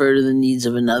of defer to the needs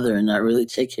of another and not really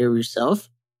take care of yourself.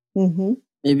 Mm-hmm.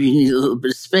 Maybe you need a little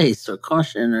bit of space or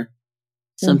caution or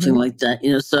something like that.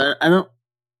 So I don't,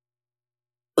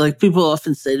 like, people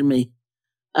often say to me,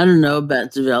 I don't know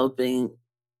about developing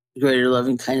greater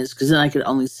loving kindness because then I can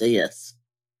only say yes.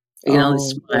 I can only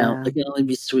smile. Yeah. I can only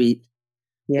be sweet.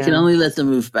 Yeah. I can only let them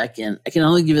move back in. I can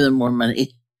only give them more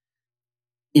money.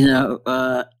 And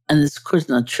it's of course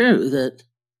not true that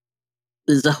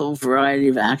there's a whole variety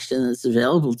of action that's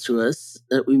available to us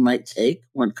that we might take,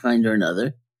 one kind or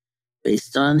another,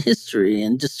 based on history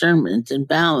and discernment and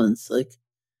balance. Like,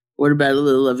 what about a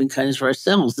little loving kindness for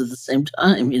ourselves at the same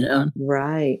time,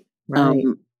 Right.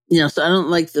 So I don't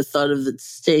like the thought of the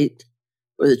state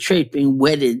or the trait being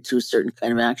wedded to a certain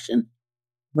kind of action.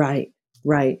 Right.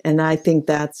 And I think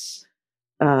that's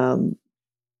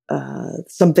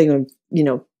something of,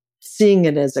 seeing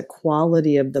it as a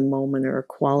quality of the moment or a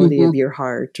quality of your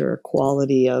heart or a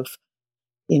quality of,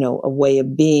 a way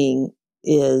of being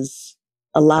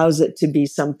allows it to be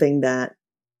something that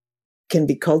can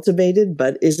be cultivated,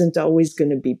 but isn't always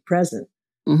going to be present.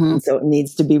 Mm-hmm. And so it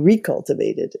needs to be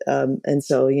recultivated. And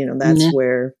so, that's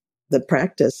where the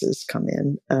practices come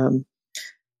in.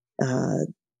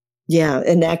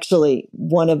 And actually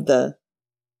one of the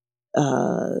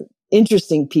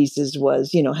interesting pieces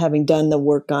was, having done the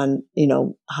work on,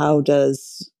 how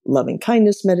does loving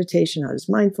kindness meditation, how does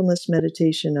mindfulness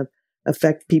meditation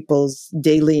affect people's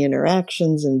daily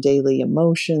interactions and daily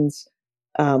emotions?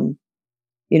 I'm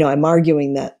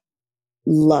arguing that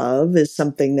love is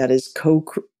something that is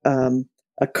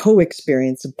a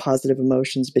co-experience of positive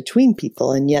emotions between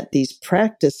people. And yet these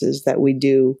practices that we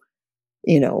do,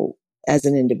 as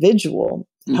an individual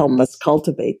help us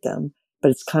cultivate them.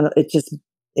 But it just,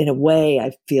 in a way,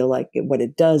 I feel like what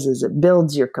it does is it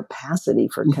builds your capacity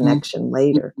for connection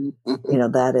later.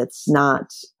 That it's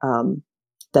not,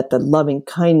 that the loving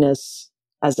kindness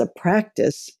as a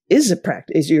practice is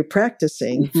you're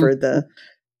practicing for the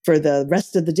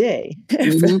rest of the day, for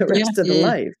the rest of the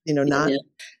life,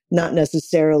 not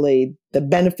necessarily the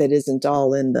benefit isn't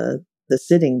all in the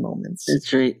sitting moments.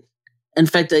 That's right. In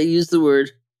fact, I use the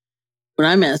word, when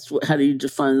I'm asked, how do you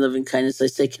define loving kindness? I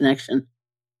say connection.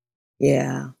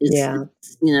 Yeah.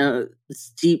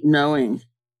 It's deep knowing.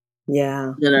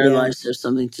 Yeah. That our lives have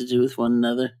something to do with one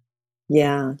another.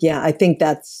 Yeah. Yeah. I think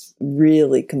that's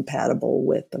really compatible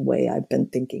with the way I've been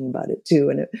thinking about it too.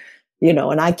 And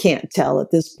and I can't tell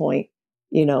at this point,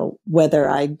 whether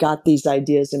I got these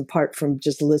ideas in part from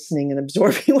just listening and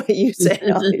absorbing what you say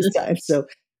all these times. So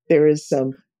there is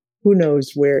some, who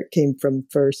knows where it came from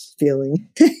first feeling.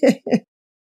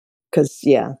 Because,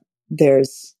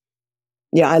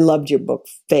 I loved your book,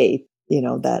 Faith,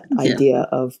 that idea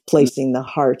of placing the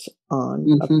heart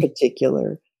on a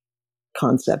particular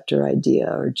concept or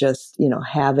idea, or just,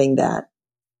 having that,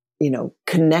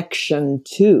 connection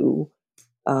to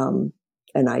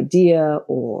an idea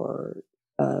or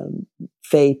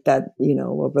faith that,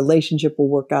 a relationship will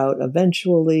work out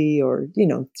eventually, or,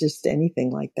 just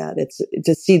anything like that. It's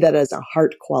to see that as a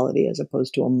heart quality as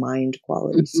opposed to a mind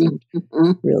quality seemed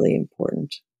really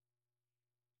important.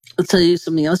 I'll tell you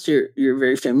something else you're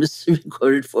very famous to be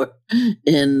quoted for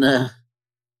in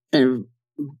kind of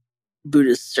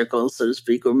Buddhist circles, so to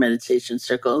speak, or meditation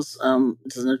circles. It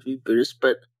doesn't have to be Buddhist,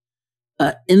 but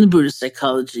in the Buddhist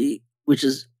psychology, which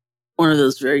is one of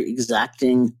those very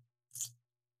exacting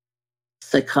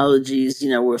psychologies,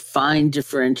 where fine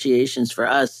differentiations for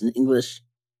us in English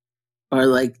are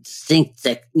like distinct,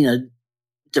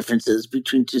 differences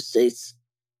between two states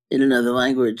in another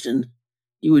language. And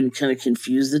you wouldn't kind of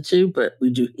confuse the two, but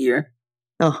we do here.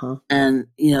 Uh-huh. And,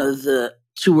 the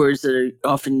two words that are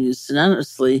often used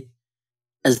synonymously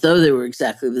as though they were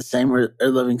exactly the same are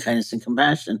loving kindness and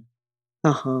compassion.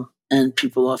 Uh-huh. And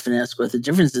people often ask what the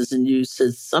difference is. And you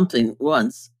said something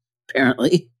once,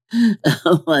 apparently, it's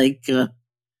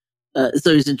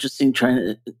always interesting trying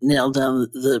to nail down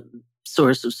the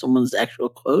source of someone's actual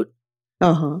quote.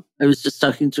 Uh-huh. I was just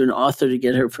talking to an author to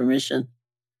get her permission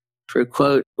for a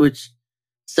quote, which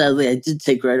sadly I did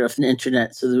take right off the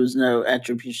internet. So there was no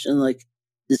attribution like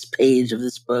this page of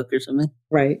this book or something.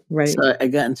 Right. So I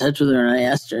got in touch with her and I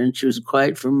asked her, and she was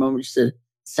quiet for a moment. She said,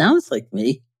 "Sounds like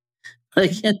me, but I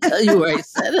can't tell you where I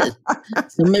said it.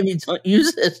 So maybe don't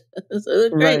use it." So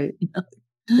great.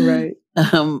 Right.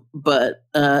 But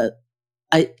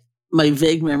my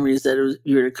vague memory is that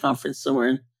you were at a conference somewhere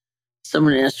and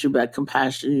someone asked you about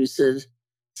compassion. You said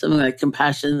something like,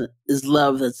 "Compassion is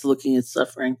love that's looking at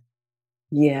suffering."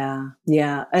 Yeah.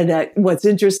 And what's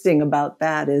interesting about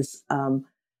that is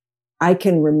I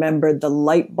can remember the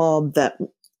light bulb that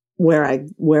where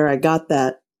I got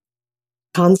that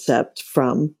concept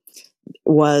from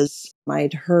was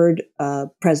I'd heard a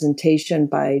presentation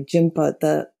by Jinpa,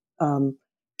 the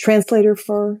translator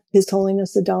for His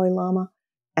Holiness the Dalai Lama,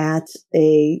 at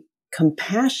a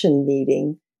compassion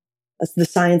meeting, the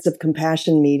Science of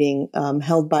Compassion meeting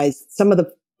held by some of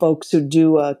the folks who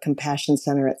do a compassion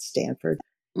center at Stanford.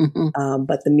 Mm-hmm.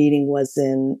 But the meeting was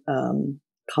in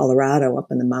Colorado, up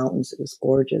in the mountains. It was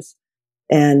gorgeous.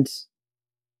 And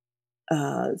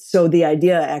so the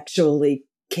idea actually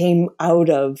came out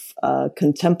of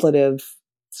contemplative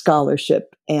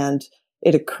scholarship. And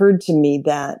it occurred to me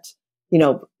that,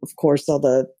 of course, all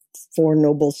the Four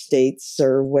Noble States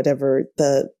or whatever,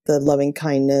 the loving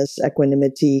kindness,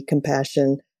 equanimity,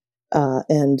 compassion,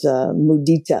 and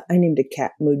mudita. I named a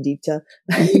cat Mudita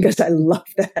because I love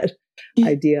that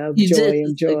idea of joy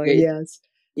and joy. Yes.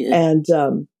 Yeah. And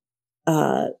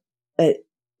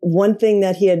one thing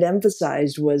that he had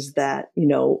emphasized was that,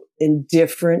 in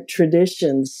different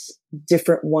traditions,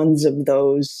 different ones of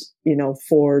those,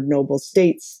 Four Noble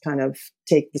States kind of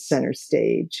take the center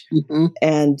stage. Mm-hmm.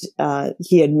 And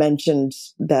he had mentioned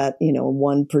that,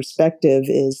 one perspective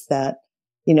is that,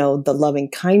 the loving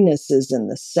kindness is in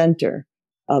the center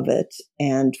of it.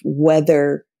 And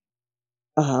whether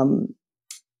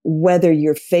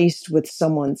you're faced with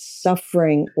someone's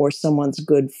suffering or someone's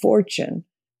good fortune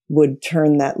would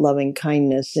turn that loving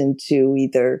kindness into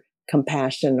either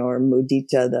compassion or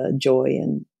mudita, the joy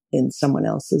in someone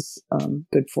else's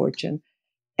good fortune.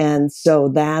 And so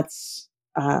that's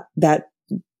that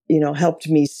helped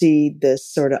me see this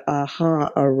sort of aha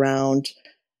around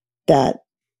that.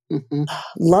 Mm-hmm.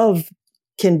 Love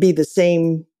can be the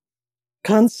same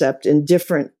concept in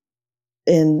different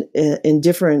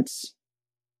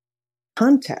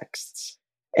contexts.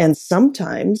 And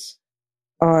sometimes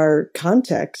our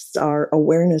contexts are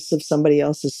awareness of somebody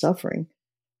else's suffering.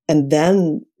 And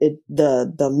then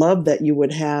the love that you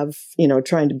would have,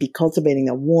 trying to be cultivating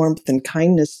a warmth and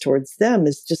kindness towards them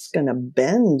is just going to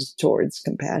bend towards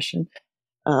compassion,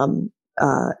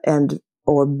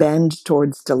 or bend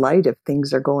towards delight if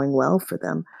things are going well for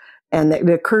them. And it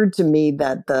occurred to me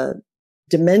that the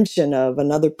dimension of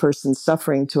another person's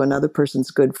suffering to another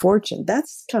person's good fortune,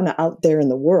 that's kind of out there in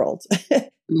the world.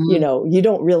 Mm-hmm. You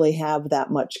don't really have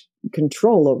that much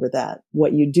control over that.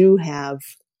 What you do have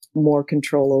more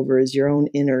control over is your own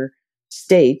inner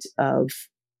state of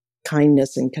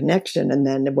kindness and connection. And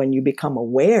then when you become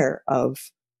aware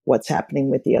of what's happening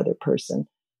with the other person,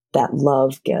 that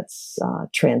love gets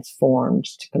transformed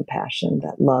to compassion.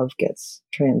 That love gets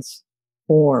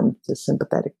transformed to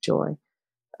sympathetic joy.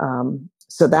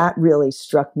 So that really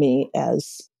struck me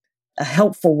as a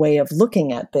helpful way of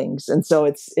looking at things. And so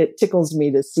it tickles me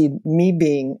to see me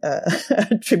being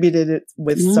attributed it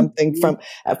with something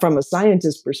from a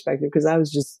scientist perspective, because I was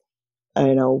just,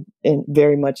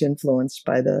 very much influenced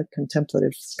by the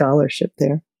contemplative scholarship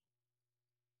there.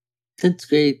 That's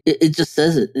great. It just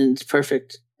says it, and it's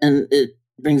perfect. And it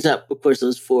brings up, of course,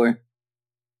 those four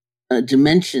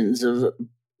dimensions of,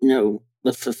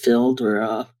 the fulfilled or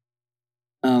a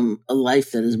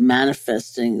life that is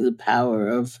manifesting the power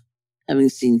of having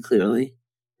seen clearly.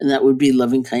 And that would be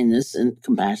loving kindness and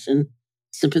compassion.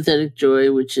 Sympathetic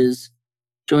joy, which is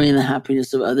joy in the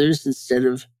happiness of others instead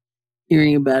of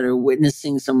hearing about or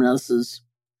witnessing someone else's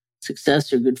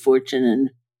success or good fortune and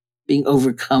being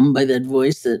overcome by that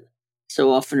voice that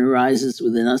so often arises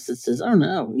within us that says, oh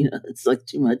no, it's like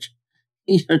too much.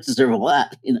 You don't deserve all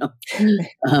that,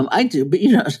 I do, but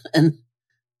and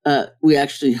we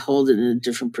actually hold it in a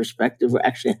different perspective. We're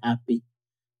actually happy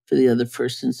for the other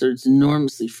person. So it's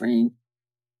enormously freeing.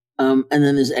 And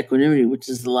then there's equanimity, which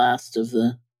is the last of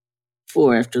the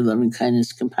four after loving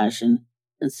kindness, compassion,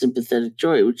 and sympathetic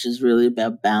joy, which is really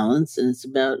about balance. And it's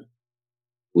about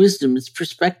wisdom. It's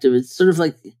perspective. It's sort of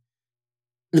like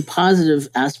the positive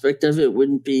aspect of it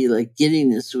wouldn't be like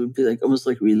giddiness. It would be like almost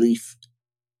like relief.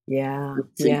 Yeah.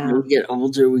 We get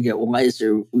older, we get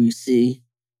wiser, we see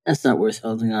that's not worth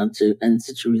holding on to. And it's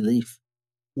such a relief.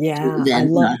 Yeah.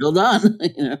 Then not hold on,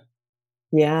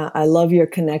 Yeah. I love your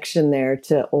connection there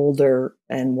to older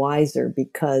and wiser,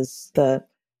 because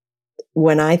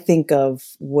when I think of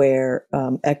where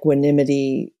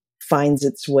equanimity finds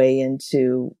its way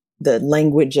into the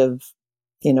language of,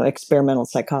 experimental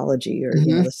psychology or,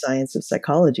 the science of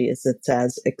psychology, is it's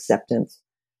as acceptance.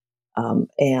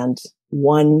 And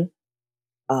one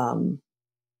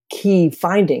key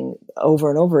finding over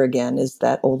and over again is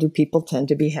that older people tend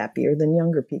to be happier than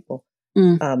younger people.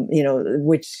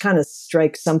 Which kind of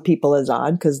strikes some people as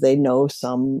odd because they know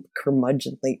some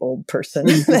curmudgeonly old person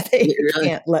that they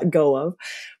can't let go of.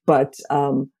 But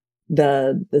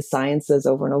the science says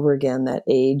over and over again that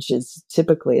age is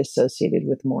typically associated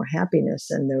with more happiness.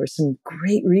 And there was some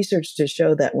great research to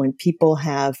show that when people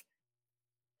have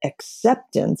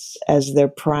acceptance as their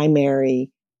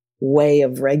primary way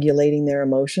of regulating their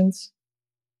emotions,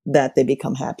 that they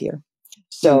become happier.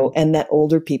 So, and that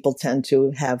older people tend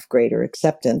to have greater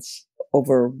acceptance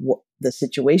over the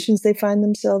situations they find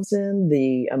themselves in,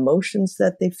 the emotions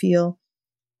that they feel.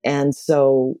 And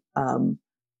so,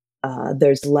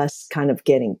 there's less kind of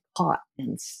getting caught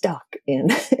and stuck in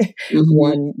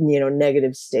one,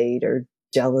 negative state or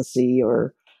jealousy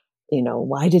or,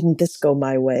 why didn't this go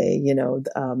my way?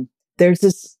 There's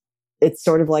this, it's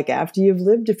sort of like after you've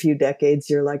lived a few decades,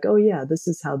 you're like, oh yeah, this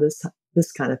is how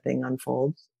this kind of thing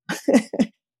unfolds.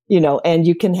 And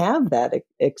you can have that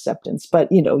acceptance, but,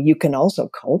 you can also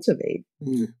cultivate.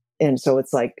 And so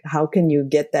it's like, how can you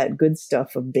get that good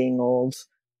stuff of being old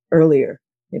earlier?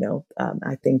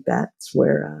 I think that's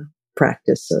where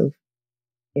practice of,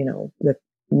 the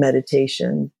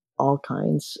meditation, all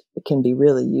kinds, can be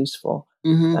really useful.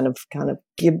 Kind of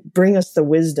bring us the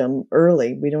wisdom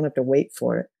early. We don't have to wait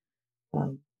for it.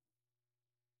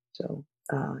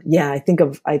 I think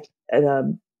of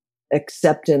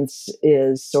acceptance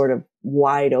is sort of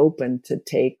wide open to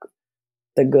take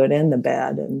the good and the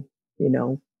bad, and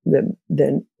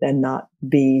and not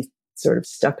be sort of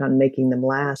stuck on making them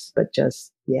last, but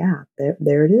just there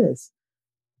it is.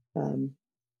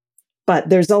 But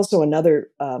there's also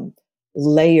another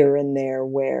layer in there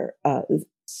where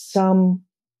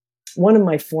one of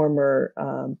my former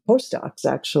postdocs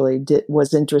actually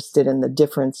was interested in the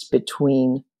difference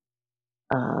between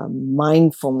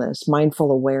mindfulness,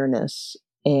 mindful awareness,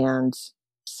 and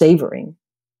savoring,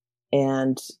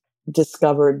 and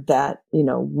discovered that,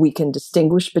 we can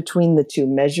distinguish between the two,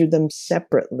 measure them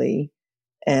separately,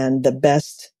 and the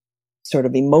best sort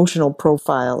of emotional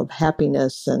profile of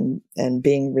happiness and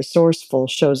being resourceful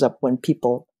shows up when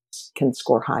people can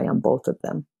score high on both of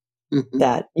them.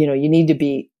 That, you need to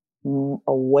be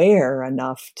aware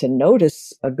enough to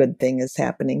notice a good thing is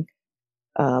happening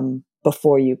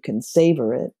before you can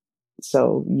savor it.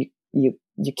 So you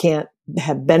can't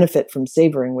have benefit from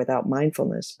savoring without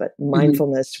mindfulness, but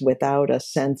mindfulness without a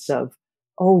sense of,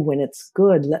 oh, when it's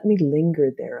good, let me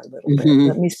linger there a little bit.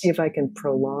 Let me see if I can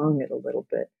prolong it a little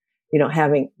bit.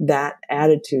 Having that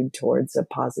attitude towards a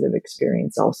positive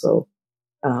experience also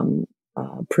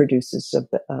produces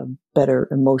a better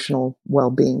emotional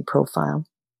well-being profile.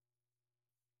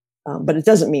 But it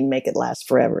doesn't mean make it last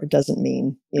forever. It doesn't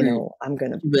mean, I'm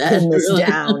going to pin this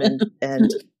down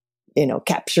and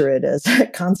capture it as a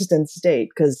constant state.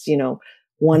 Cause,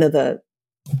 one of the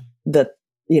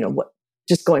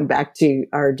just going back to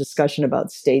our discussion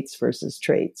about states versus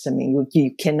traits. I mean,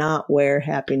 you cannot wear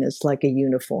happiness like a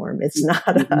uniform. It's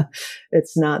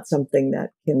not something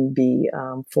that can be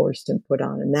forced and put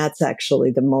on. And that's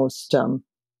actually the most kind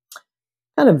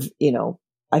of,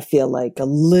 I feel like a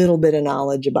little bit of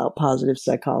knowledge about positive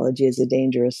psychology is a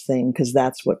dangerous thing, because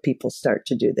that's what people start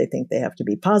to do. They think they have to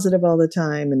be positive all the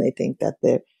time, and they think that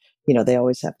they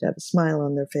always have to have a smile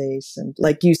on their face. And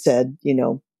like you said,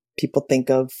 people think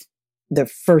of their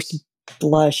first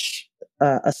blush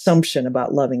assumption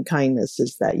about loving kindness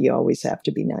is that you always have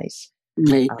to be nice.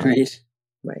 Right.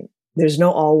 Right. there's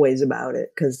no always about it,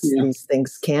 because Yeah. these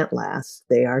things can't last.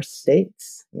 They are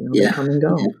states, Yeah. they come and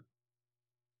go.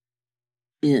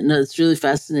 Yeah, no, it's really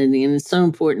fascinating. And it's so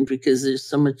important because there's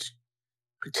so much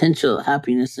potential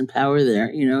happiness and power there,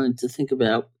 and to think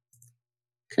about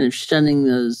kind of shunning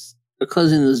those or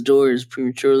closing those doors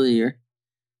prematurely, or,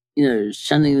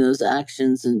 shunning those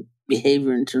actions and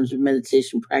behavior in terms of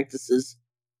meditation practices,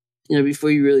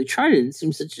 before you really tried it. It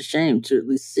seems such a shame to at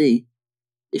least see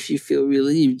if you feel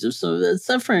relieved of some of that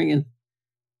suffering.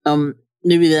 And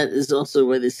maybe that is also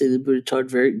why they say the Buddha taught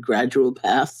very gradual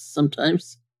paths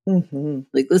sometimes. Mm-hmm.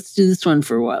 Like, let's do this one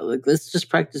for a while. Like, let's just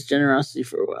practice generosity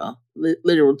for a while.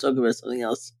 Later, we'll talk about something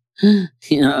else.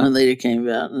 And later came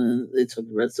about, and then they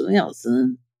talked about something else.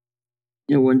 And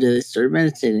then, one day they started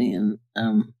meditating.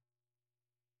 And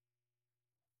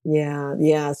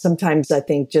Yeah. Sometimes I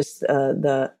think just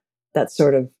that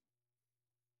sort of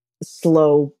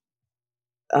slow,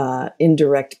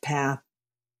 indirect path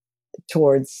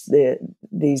towards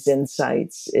these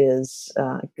insights is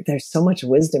there's so much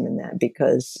wisdom in that,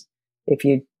 because if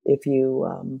you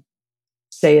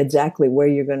say exactly where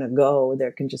you're going to go,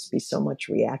 there can just be so much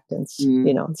reactance.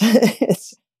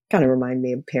 It's kind of remind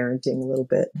me of parenting a little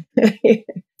bit.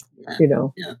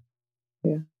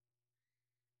 Yeah.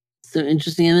 So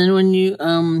interesting. And then when you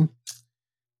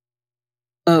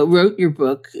wrote your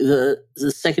book,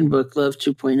 the second book, Love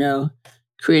 2.0,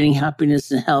 Creating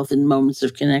Happiness and Health in Moments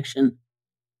of Connection.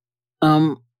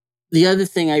 The other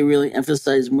thing I really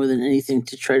emphasize more than anything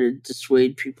to try to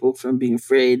dissuade people from being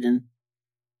afraid and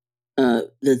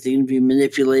that they're going to be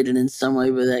manipulated in some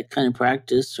way by that kind of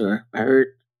practice or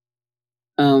hurt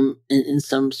in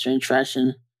some strange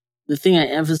fashion. The thing I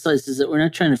emphasize is that we're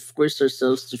not trying to force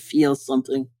ourselves to feel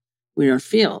something we don't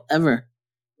feel ever.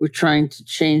 We're trying to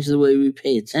change the way we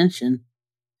pay attention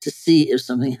to see if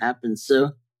something happens.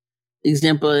 So the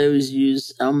example I always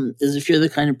use is if you're the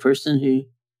kind of person who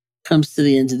comes to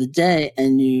the end of the day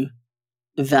and you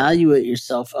evaluate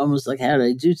yourself almost like, how did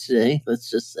I do today? Let's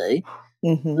just say.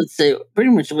 Mm-hmm. Let's say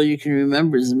pretty much all you can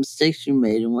remember is the mistakes you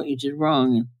made and what you did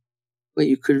wrong and what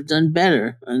you could have done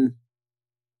better. And,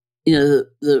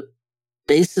 the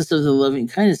basis of the loving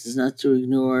kindness is not to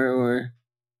ignore or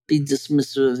be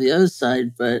dismissive of the other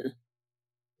side, but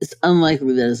it's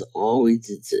unlikely that is all we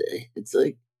did today. It's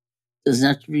like, doesn't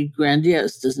have to be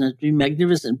grandiose, doesn't have to be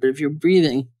magnificent, but if you're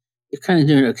breathing, you're kind of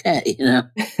doing okay,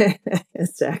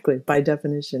 Exactly. By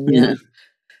definition. Yeah.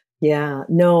 Yeah.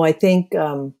 No, I think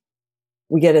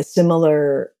we get a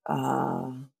similar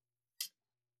kind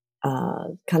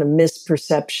of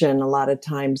misperception a lot of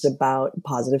times about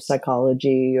positive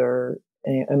psychology or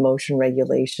emotion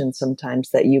regulation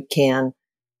sometimes, that you can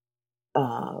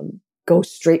go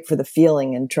straight for the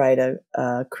feeling and try to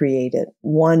create it.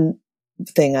 One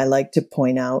thing I like to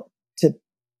point out to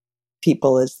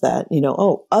people is that,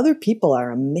 other people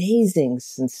are amazing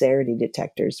sincerity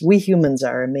detectors. We humans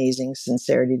are amazing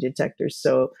sincerity detectors.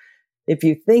 So if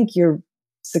you think you're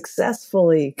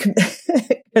successfully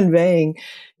conveying,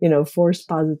 forced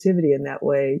positivity in that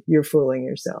way, you're fooling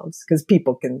yourselves, because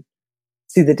people can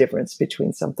see the difference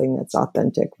between something that's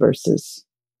authentic versus,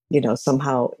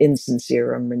 somehow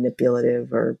insincere or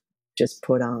manipulative or just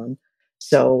put on.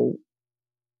 So,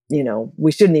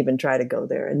 we shouldn't even try to go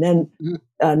there. And then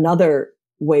another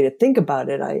way to think about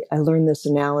it, I learned this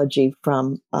analogy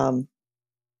from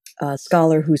a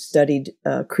scholar who studied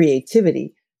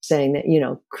creativity, saying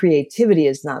that, creativity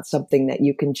is not something that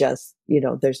you can just,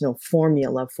 there's no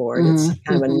formula for it. It's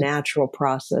kind of a natural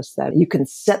process that you can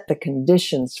set the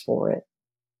conditions for it,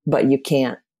 but you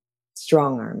can't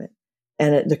strong arm it.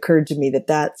 And it occurred to me that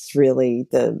that's really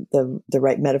the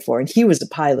right metaphor. And he was a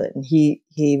pilot, and he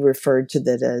referred to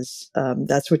that as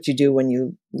that's what you do when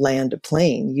you land a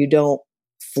plane. You don't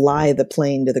fly the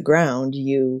plane to the ground.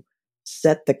 You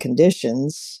set the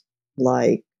conditions,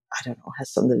 like, I don't know,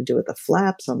 has something to do with the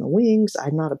flaps on the wings.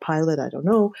 I'm not a pilot. I don't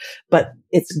know. But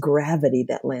it's gravity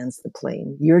that lands the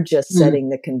plane. You're just setting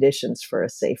the conditions for a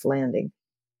safe landing.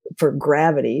 For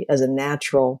gravity as a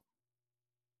natural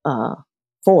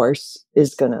force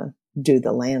is going to do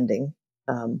the landing.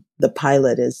 The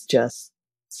pilot is just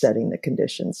setting the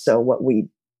conditions. So what we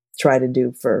try to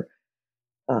do for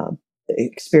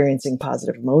experiencing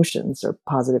positive emotions or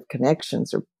positive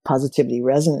connections or positivity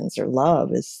resonance or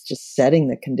love is just setting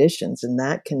the conditions. And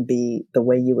that can be the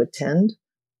way you attend,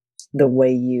 the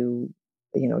way you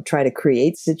try to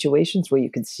create situations where you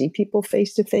can see people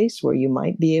face to face, where you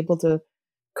might be able to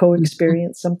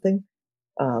co-experience something.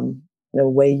 The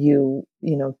way you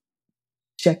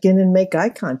check in and make eye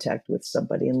contact with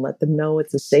somebody and let them know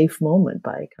it's a safe moment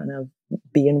by kind of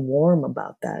being warm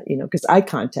about that, because eye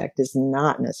contact is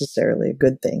not necessarily a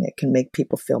good thing. It can make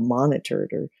people feel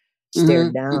monitored or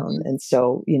stared down. And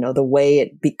so, the way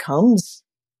it becomes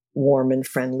warm and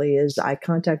friendly is eye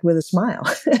contact with a smile,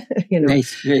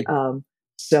 Nice.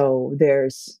 So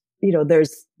there's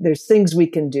things we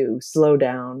can do, slow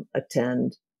down,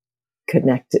 attend,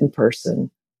 connect in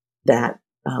person that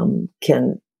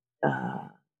can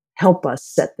help us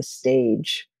set the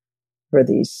stage for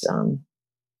these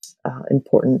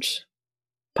important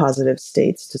positive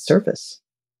states to surface,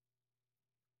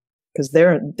 because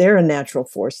they're a natural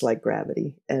force like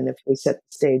gravity, and if we set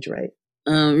the stage right.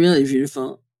 Really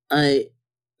beautiful. I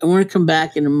want to come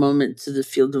back in a moment to the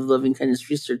field of loving kindness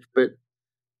research, but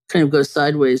kind of go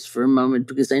sideways for a moment,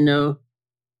 because I know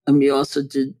you also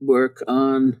did work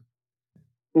on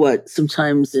what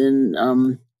sometimes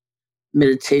in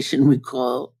meditation we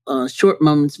call short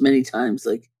moments many times,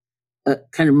 like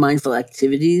kind of mindful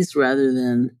activities rather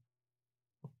than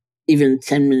even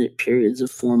 10-minute periods of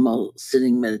formal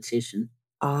sitting meditation.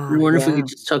 I wonder if we could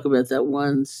just talk about that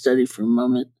one study for a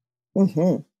moment.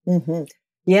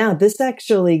 Yeah, this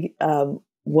actually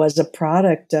was a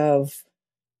product of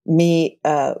me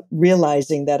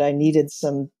realizing that I needed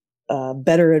some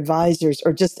better advisors,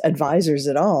 or just advisors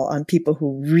at all, on people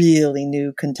who really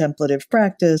knew contemplative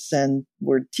practice and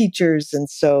were teachers. And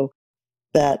so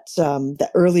that the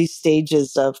early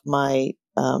stages of my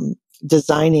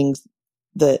designing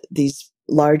these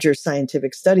larger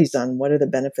scientific studies on what are the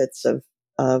benefits of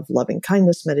loving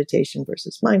kindness meditation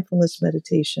versus mindfulness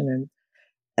meditation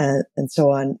and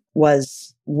so on,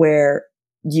 was where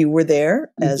you were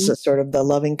there as a sort of the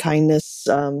loving kindness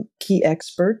key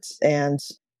expert, and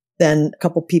then a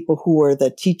couple people who were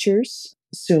the teachers,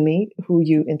 Sumi, who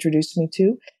you introduced me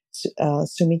to,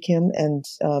 Sumi Kim, and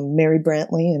Mary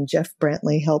Brantley and Jeff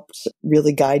Brantley helped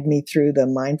really guide me through the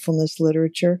mindfulness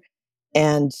literature.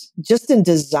 And just in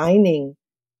designing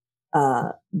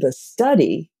the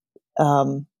study,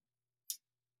 the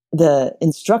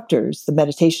instructors, the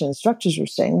meditation instructors, were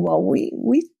saying, well,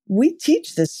 we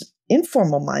teach this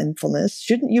informal mindfulness.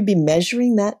 Shouldn't you be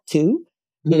measuring that too?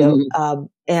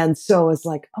 And so it's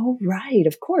like, oh, right.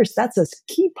 Of course, that's a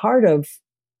key part of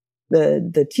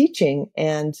the teaching.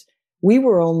 And we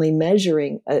were only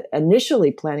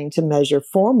initially planning to measure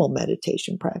formal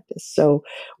meditation practice. So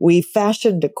we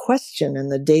fashioned a question in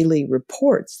the daily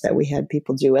reports that we had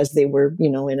people do as they were,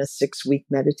 in a 6-week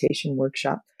meditation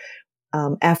workshop.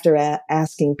 After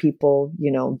asking people,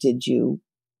 did you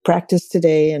practice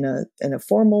today in a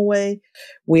formal way?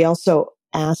 We also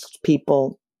asked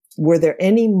people, were there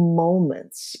any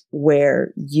moments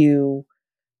where you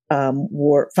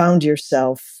found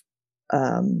yourself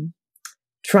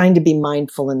trying to be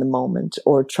mindful in the moment,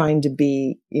 or trying to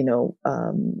be,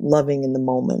 loving in the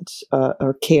moment,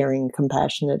 or caring,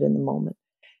 compassionate in the moment?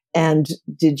 And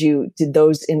did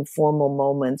those informal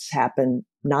moments happen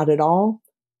not at all?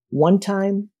 1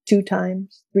 time, 2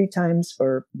 times, 3 times,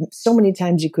 or so many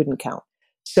times you couldn't count.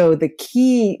 So the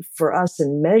key for us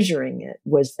in measuring it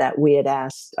was that we had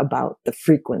asked about the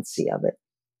frequency of it.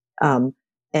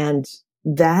 And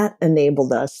that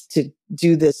enabled us to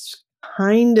do this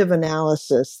kind of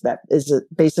analysis that is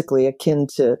basically akin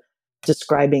to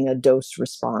describing a dose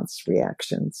response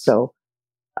reaction. So,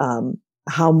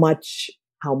 how much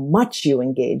you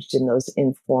engaged in those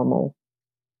informal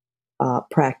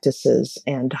practices,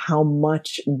 and how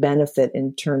much benefit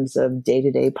in terms of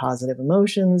day-to-day positive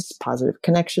emotions, positive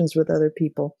connections with other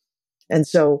people. And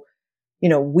so,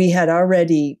 we had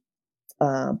already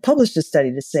published a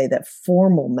study to say that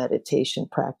formal meditation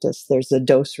practice, there's a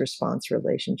dose-response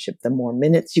relationship. The more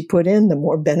minutes you put in, the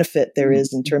more benefit there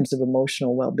is in terms of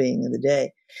emotional well-being in the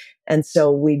day. And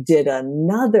so we did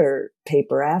another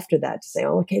paper after that to say,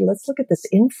 okay, let's look at this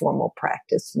informal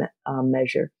practice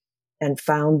measure, and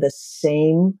found the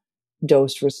same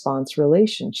dose-response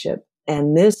relationship.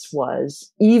 And this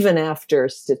was even after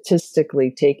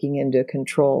statistically taking into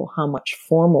control how much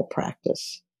formal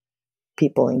practice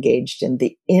people engaged in.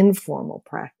 The informal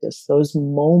practice, those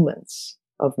moments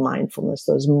of mindfulness,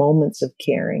 those moments of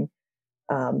caring.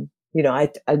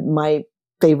 My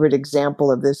favorite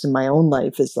example of this in my own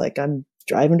life is like, I'm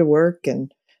driving to work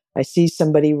and I see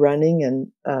somebody running,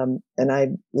 and I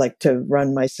like to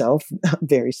run myself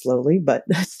very slowly, but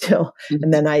still.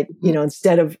 And then I,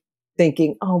 instead of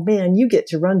thinking, oh man, you get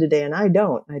to run today and I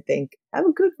don't, I think, have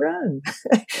a good run.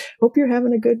 Hope you're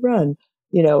having a good run.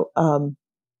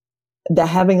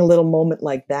 Having a little moment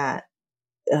like that,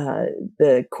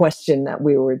 the question that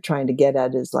we were trying to get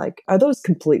at is like, are those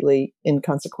completely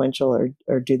inconsequential,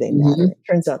 or do they matter? It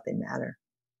turns out they matter.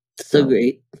 So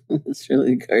great. It's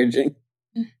really encouraging.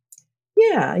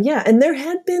 Yeah. And there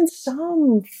had been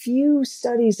some few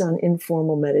studies on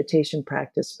informal meditation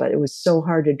practice, but it was so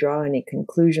hard to draw any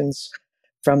conclusions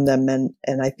from them. And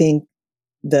I think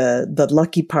the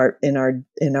lucky part in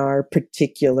our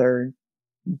particular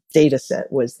data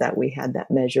set was that we had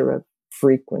that measure of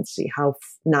frequency. How,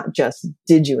 not just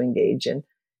did you engage in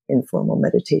informal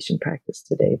meditation practice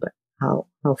today, but how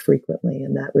frequently.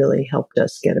 And that really helped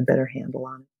us get a better handle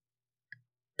on it.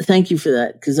 Thank you for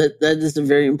that, because that is a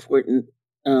very important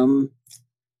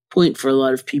point for a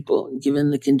lot of people, given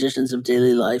the conditions of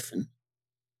daily life and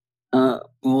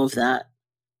all of that.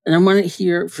 And I want to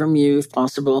hear from you, if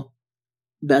possible,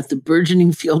 about the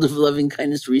burgeoning field of loving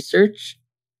kindness research,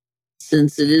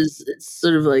 since it's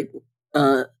sort of like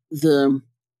the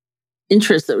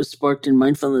interest that was sparked in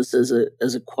mindfulness as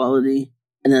a quality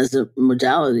and as a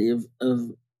modality of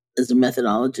as a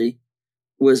methodology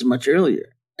was much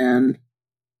earlier. And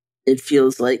it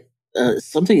feels like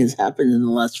something has happened in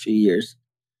the last few years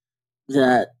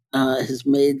that has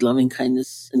made loving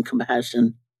kindness and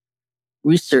compassion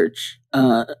research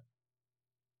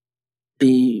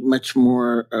be much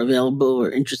more available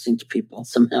or interesting to people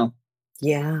somehow.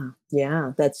 Yeah,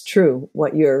 that's true.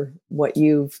 What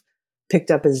you've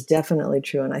picked up is definitely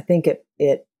true, and I think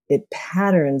it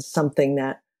patterns something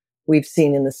that we've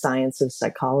seen in the science of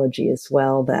psychology as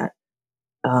well. That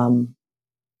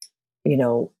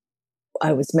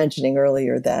I was mentioning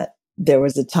earlier that there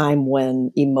was a time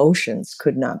when emotions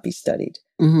could not be studied.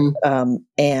 Mm-hmm.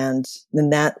 And then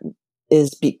that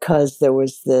is because there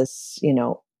was this,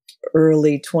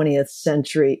 early 20th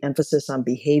century emphasis on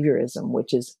behaviorism,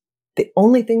 which is the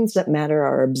only things that matter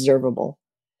are observable.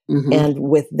 Mm-hmm. And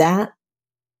with that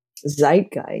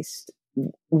zeitgeist,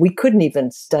 we couldn't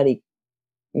even study,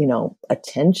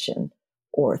 attention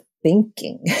or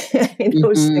thinking.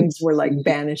 Those things were like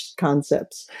banished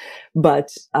concepts.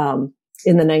 But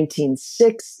in the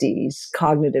 1960s,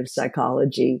 cognitive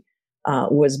psychology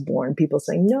was born. People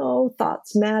saying, no,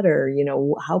 thoughts matter.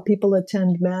 How people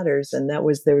attend matters. And there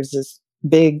was this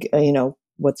big,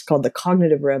 what's called the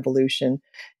cognitive revolution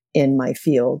in my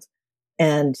field.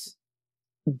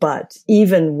 But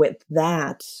even with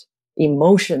that,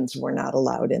 emotions were not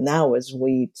allowed. And that was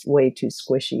way too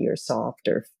squishy or soft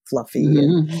or fluffy.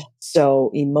 Mm-hmm. And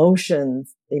so emotion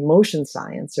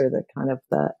science, or the kind of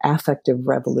the affective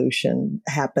revolution,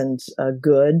 happened a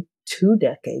good 2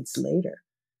 decades later.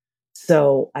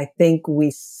 So I think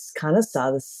we kind of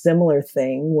saw the similar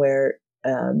thing where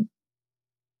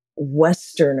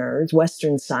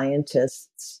Western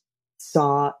scientists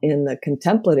saw in the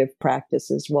contemplative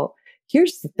practices, well,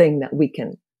 here's the thing that we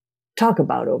can talk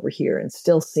about over here and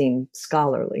still seem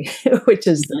scholarly, which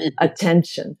is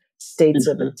attention, states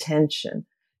of attention,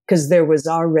 because there was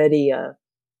already a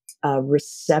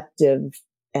receptive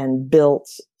and built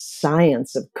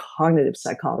science of cognitive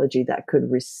psychology that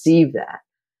could receive that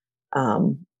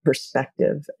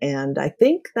perspective. And I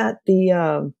think that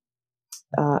the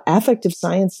affective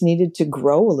science needed to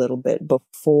grow a little bit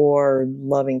before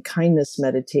loving kindness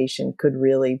meditation could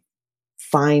really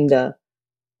find a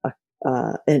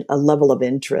level of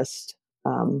interest.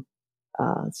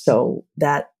 So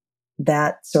that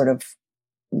sort of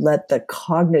let the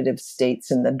cognitive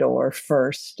states in the door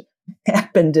first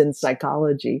happened in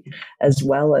psychology, as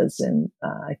well as in,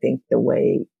 I think, the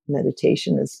way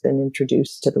meditation has been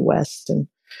introduced to the West. And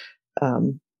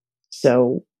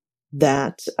so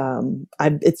that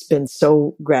it's been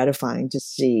so gratifying to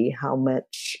see how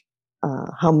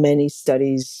many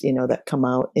studies, that come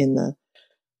out in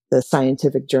the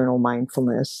scientific journal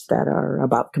Mindfulness that are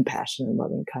about compassion and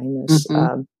loving kindness.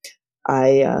 Mm-hmm.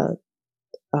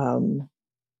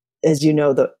 As you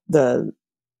know, the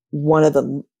one of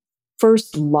the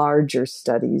first larger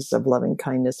studies of loving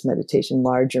kindness meditation,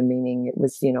 larger meaning it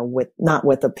was, not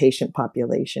with a patient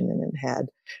population, and it had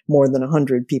more than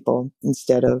 100 people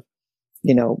instead of,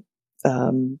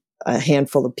 a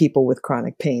handful of people with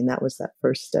chronic pain. That was that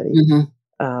first study.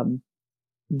 Mm-hmm.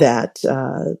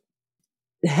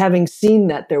 Having seen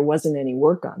that there wasn't any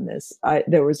work on this,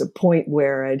 there was a point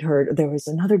where I'd heard there was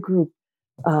another group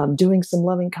doing some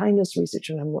loving kindness research,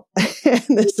 and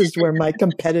and this is where my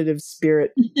competitive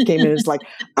spirit came in. It's like,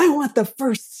 I want the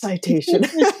first citation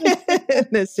in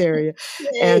this area.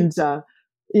 And,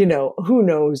 who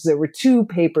knows? There were 2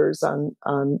 papers on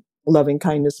loving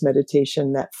kindness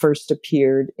meditation that first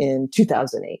appeared in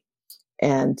 2008.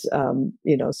 And,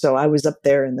 so I was up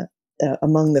there in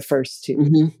among the first 2.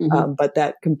 Mm-hmm, mm-hmm. But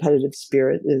that competitive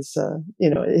spirit is,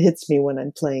 it hits me when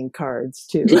I'm playing cards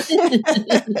too.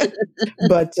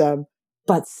 But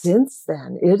since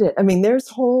then, there's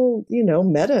whole,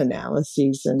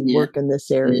 meta-analyses and work in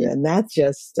this area. And that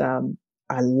just,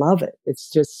 I love it. It's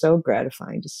just so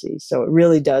gratifying to see. So it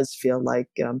really does feel like,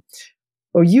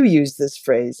 you use this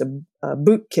phrase, a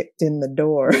boot kicked in the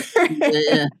door.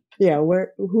 Yeah. Yeah.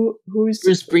 Who's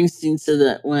Bruce Springsteen said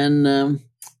that when,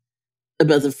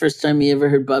 about the first time he ever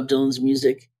heard Bob Dylan's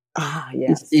music.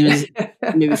 Yes. He was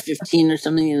maybe 15 or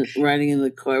something, and riding in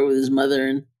the car with his mother,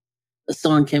 and a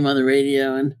song came on the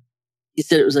radio, and he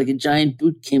said it was like a giant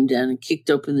boot came down and kicked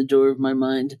open the door of my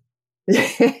mind.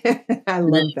 I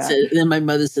love that. Then my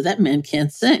mother said, that man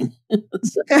can't sing.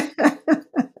 So,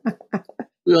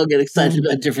 we all get excited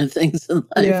about different things in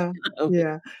life. Yeah,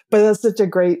 yeah. But that's such a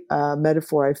great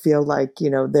metaphor. I feel like,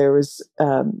 there was,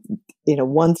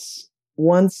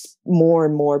 once more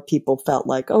and more people felt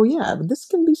like, oh yeah, this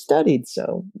can be studied.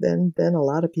 So then a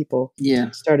lot of people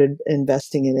started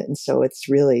investing in it. And so it's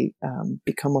really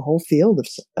become a whole field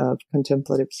of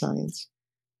contemplative science.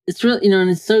 It's really,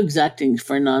 and it's so exacting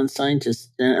for a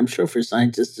non-scientist, and I'm sure for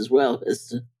scientists as well, is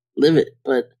to live it.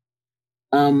 But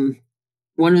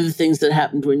one of the things that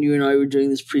happened when you and I were doing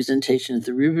this presentation at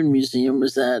the Rubin Museum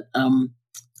was that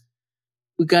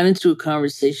we got into a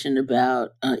conversation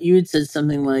about, you had said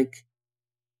something like,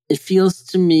 it feels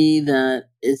to me that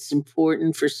it's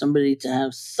important for somebody to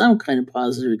have some kind of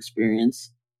positive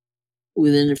experience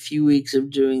within a few weeks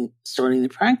of starting the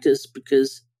practice,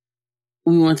 because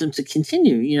we want them to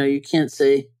continue. You can't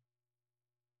say,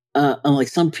 unlike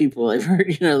some people I've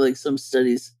heard, like some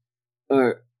studies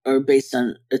are based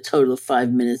on a total of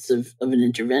 5 minutes of an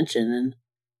intervention. And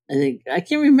I think I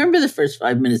can't remember the first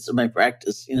 5 minutes of my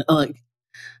practice,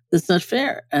 that's not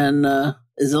fair. And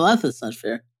there's a lot that's not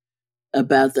fair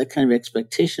about that kind of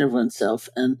expectation of oneself.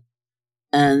 And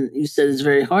you said it's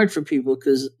very hard for people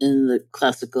because in the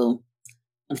classical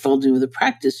unfolding of the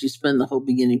practice, you spend the whole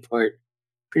beginning part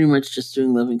pretty much just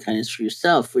doing loving kindness for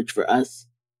yourself, which for us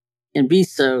can be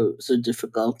so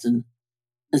difficult. And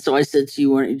so I said to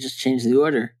you, why don't you just change the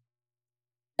order?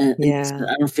 And said,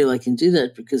 I don't feel I can do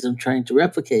that because I'm trying to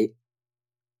replicate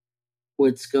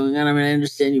what's going on. I mean, I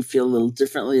understand you feel a little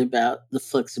differently about the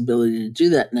flexibility to do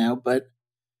that now, but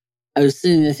I was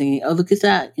sitting there thinking, oh, look at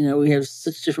that. We have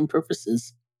such different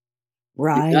purposes.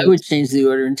 Right. I would change the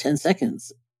order in 10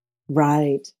 seconds.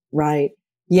 Right.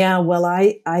 Yeah. Well,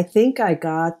 I think I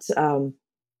got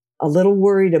a little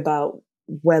worried about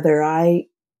whether I,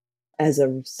 as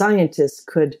a scientist,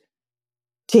 could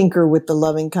tinker with the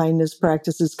loving kindness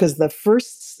practices, because the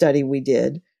first study we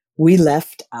did, we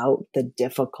left out the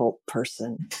difficult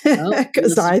person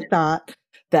because I thought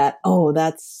that,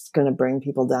 that's going to bring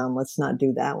people down. Let's not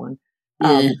do that one.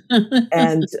 Yeah.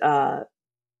 And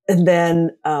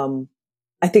then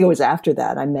I think it was after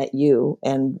that I met you,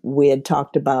 and we had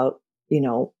talked about,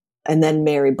 and then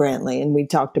Mary Brantley, and we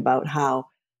talked about how,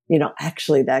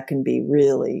 actually that can be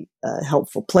really a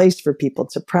helpful place for people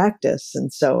to practice.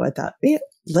 And so I thought,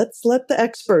 let's let the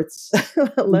experts,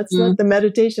 let the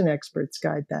meditation experts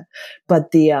guide that.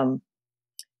 But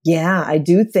I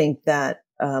do think that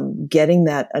getting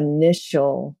that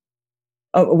initial,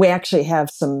 we actually have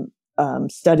some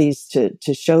studies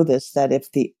to show this, that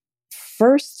if the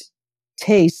first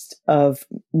taste of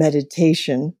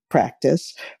meditation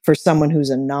practice for someone who's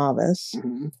a novice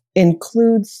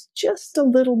includes just a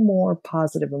little more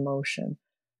positive emotion,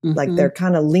 like they're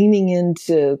kind of leaning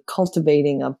into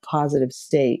cultivating a positive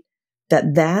state,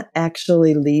 that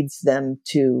actually leads them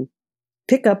to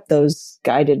pick up those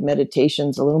guided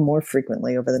meditations a little more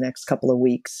frequently over the next couple of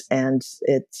weeks. And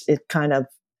it kind of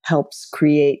helps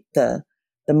create the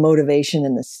motivation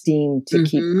and the steam to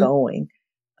keep going.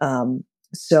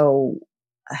 So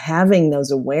having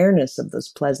those awareness of those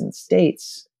pleasant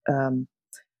states can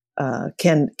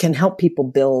help people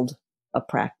build a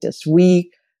practice.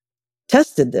 We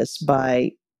tested this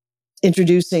by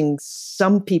introducing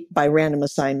some people, by random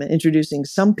assignment, introducing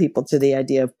some people to the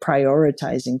idea of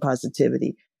prioritizing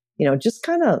positivity, just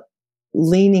kind of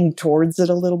leaning towards it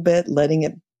a little bit, letting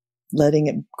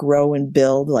it grow and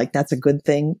build. Like, that's a good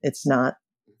thing. It's not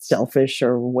selfish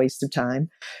or a waste of time.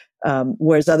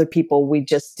 Whereas other people, we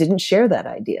just didn't share that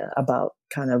idea about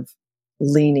kind of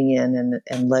leaning in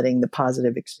and letting the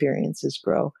positive experiences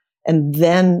grow. And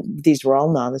then these were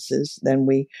all novices. Then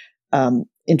we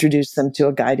introduced them to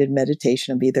a guided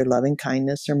meditation of either loving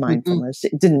kindness or mindfulness.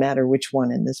 It didn't matter which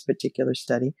one in this particular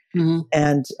study.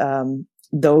 And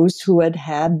those who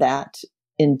had that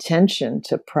intention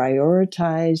to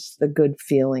prioritize the good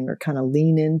feeling or kind of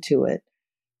lean into it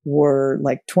were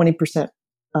like 20%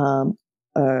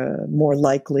 more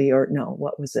likely, or no,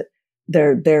 what was it?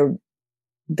 The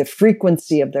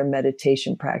frequency of their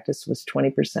meditation practice was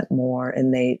 20% more,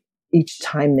 and each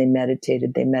time they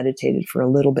meditated for a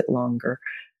little bit longer.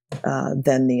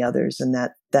 than the others. And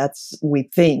that's, we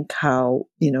think, how,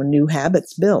 new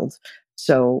habits build.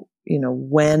 So,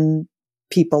 when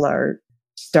people are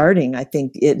starting, I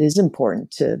think it is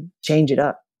important to change it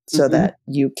up so that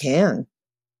you can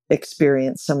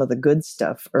experience some of the good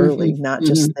stuff early, not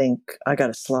just think, I got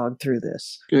to slog through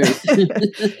this.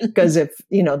 Because if,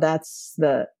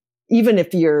 even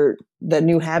if the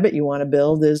new habit you want to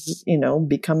build is,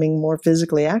 becoming more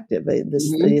physically active,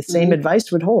 the same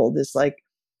advice would hold. It's like,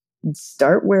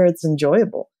 start where it's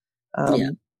enjoyable.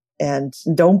 And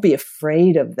don't be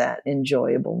afraid of that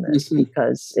enjoyableness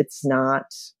because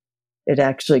it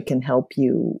actually can help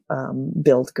you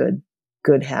build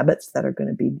good habits that are going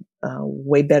to be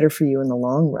way better for you in the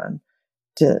long run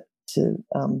to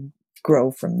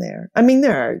grow from there. I mean,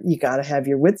 you got to have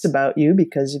your wits about you,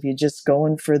 because if you're just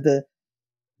going for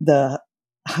the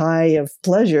high of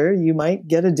pleasure, you might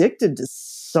get addicted to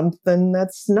something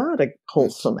that's not a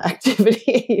wholesome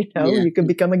activity. You could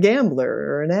become a gambler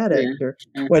or an addict or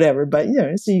whatever. But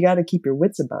so you got to keep your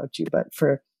wits about you. But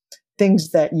for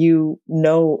things that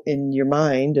in your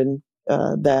mind and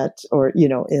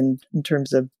in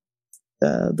terms of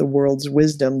the world's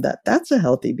wisdom, that's a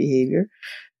healthy behavior.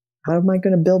 How am I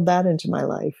going to build that into my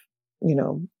life?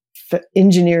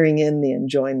 Engineering in the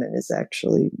enjoyment is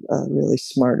actually a really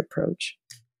smart approach.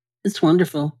 It's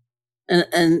wonderful.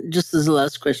 And just as a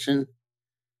last question,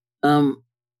 I'm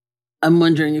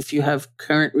wondering if you have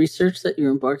current research that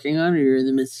you're embarking on or you're in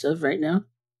the midst of right now?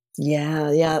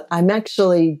 Yeah. I'm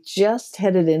actually just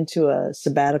headed into a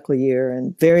sabbatical year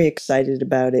and very excited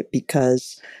about it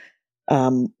because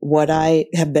what I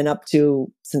have been up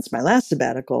to since my last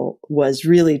sabbatical was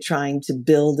really trying to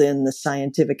build in the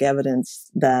scientific evidence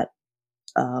that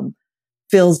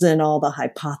fills in all the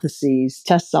hypotheses,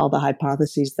 tests all the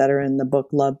hypotheses that are in the book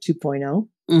Love 2.0.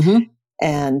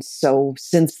 And so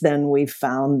since then, we've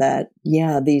found that,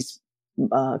 these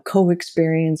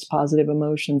co-experience positive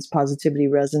emotions, positivity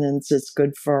resonance, it's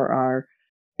good for our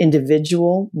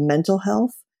individual mental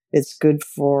health. It's good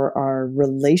for our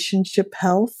relationship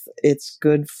health. It's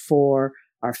good for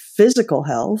our physical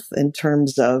health in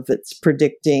terms of it's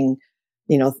predicting,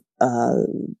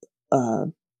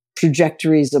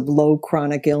 trajectories of low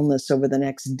chronic illness over the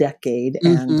next decade.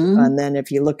 And then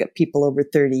if you look at people over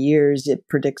 30 years, it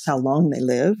predicts how long they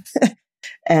live.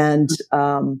 And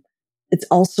it's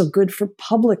also good for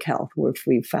public health, which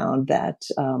we found that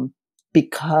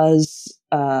because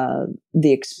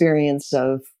the experience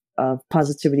of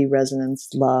positivity resonance,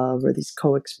 love, or these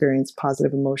co-experience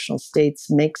positive emotional states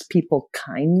makes people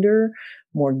kinder,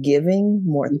 more giving,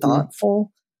 more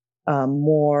thoughtful,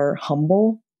 more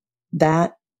humble.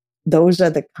 Those are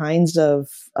the kinds of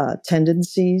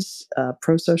tendencies,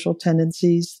 pro-social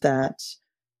tendencies that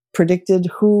predicted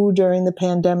who during the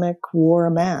pandemic wore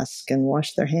a mask and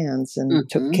washed their hands and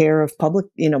took care of public,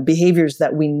 behaviors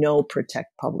that we know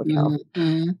protect public health.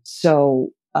 So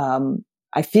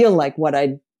I feel like what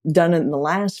I've done in the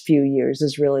last few years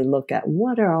is really look at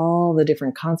what are all the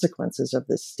different consequences of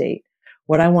this state.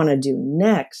 What I want to do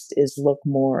next is look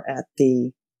more at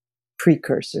the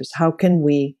precursors. How can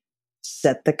we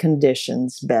set the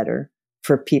conditions better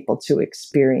for people to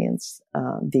experience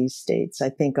these states? I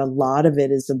think a lot of it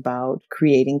is about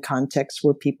creating contexts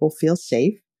where people feel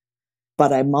safe.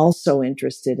 But I'm also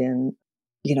interested in,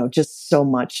 just so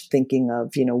much thinking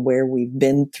of, where we've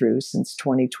been through since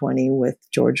 2020 with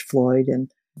George Floyd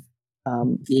and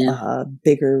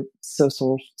bigger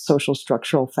social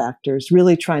structural factors,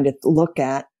 really trying to look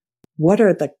at what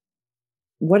are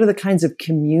the kinds of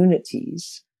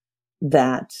communities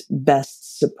that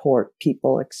best support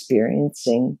people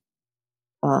experiencing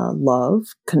love,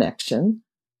 connection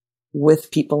with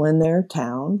people in their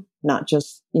town, not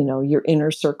just, your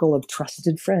inner circle of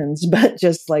trusted friends, but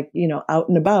just like, out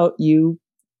and about, you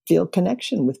feel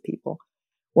connection with people.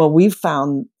 Well, we've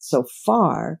found so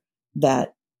far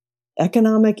that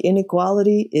economic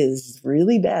inequality is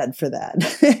really bad for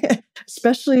that,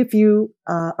 especially if you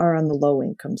are on the low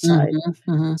income side.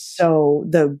 So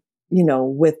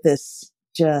with this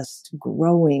just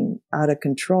growing out of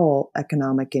control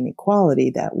economic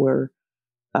inequality that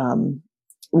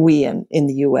we in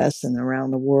the US and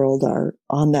around the world are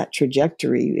on that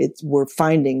trajectory, we're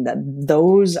finding that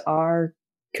those are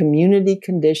community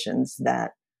conditions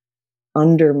that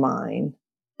undermine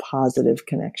positive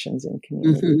connections in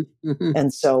community.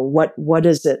 And so what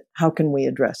is it? How can we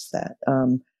address that?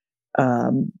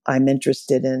 I'm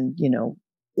interested in,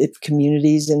 if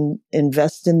communities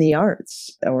invest in the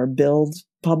arts or build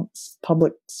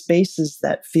public spaces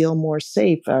that feel more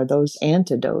safe, are those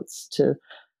antidotes to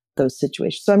those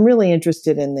situations? So I'm really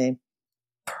interested in the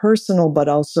personal, but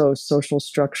also social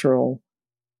structural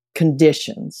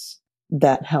conditions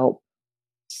that help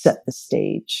set the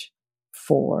stage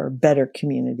for better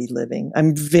community living.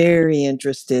 I'm very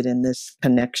interested in this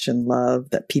connection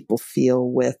love that people feel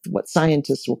with what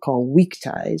scientists will call weak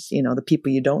ties, the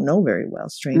people you don't know very well,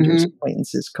 strangers,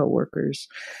 acquaintances, coworkers.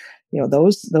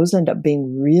 Those end up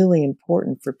being really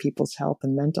important for people's health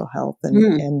and mental health.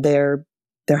 And they're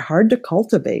hard to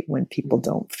cultivate when people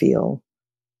don't feel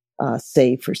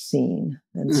safe or seen.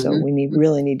 And so we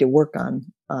really need to work on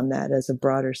that as a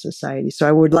broader society. So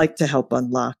I would like to help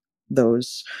unlock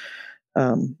those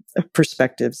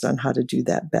perspectives on how to do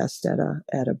that best at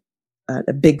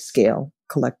a big scale,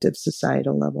 collective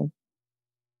societal level.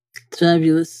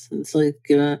 Fabulous. It's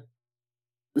like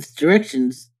with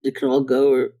directions, it could all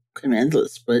go or come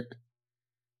endless, but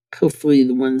hopefully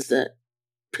the ones that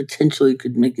potentially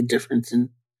could make a difference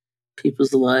in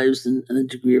people's lives and the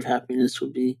degree of happiness will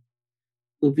be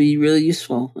really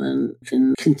useful and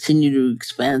can continue to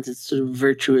expand its sort of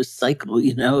virtuous cycle,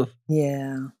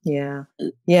 Yeah.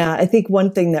 I think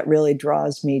one thing that really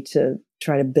draws me to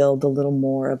try to build a little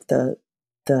more of the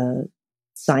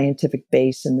scientific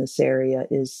base in this area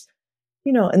is,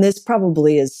 and this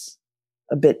probably is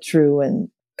a bit true in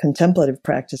contemplative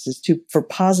practices too. For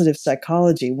positive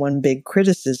psychology, one big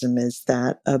criticism is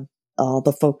that all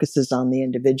the focus is on the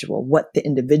individual, what the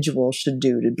individual should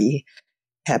do to be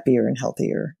happier and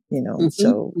healthier,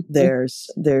 So there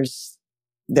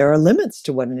are limits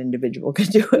to what an individual can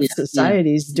do if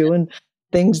society's doing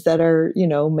things that are,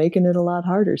 making it a lot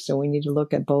harder. So we need to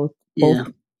look at both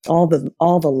all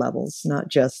the levels, not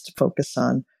just focus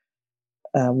on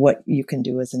what you can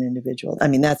do as an individual. I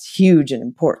mean, that's huge and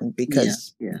important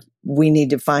because we need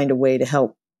to find a way to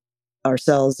help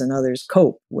ourselves and others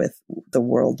cope with the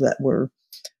world that we're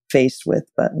faced with.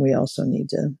 But we also need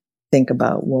to think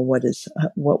about,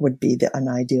 what would be an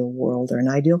ideal world or an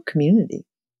ideal community.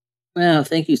 Wow,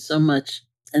 thank you so much.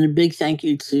 And a big thank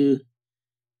you to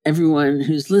everyone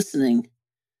who's listening.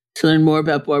 To learn more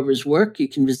about Barbara's work, you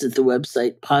can visit the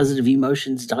website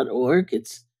positiveemotions.org.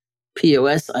 It's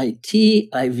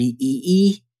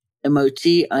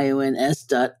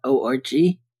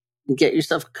positiveemotions.org. And get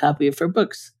yourself a copy of her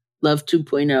books, Love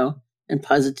 2.0 and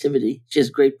Positivity. She has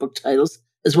great book titles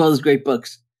as well as great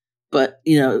books. But,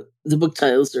 the book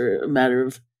titles are a matter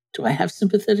of, do I have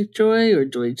sympathetic joy or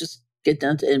do I just get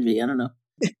down to envy? I don't know.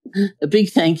 A big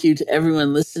thank you to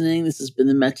everyone listening. This has been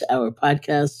the Metta Hour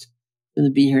podcast from the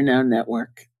Be Here Now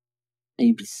Network. May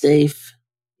you be safe,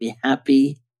 be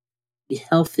happy, be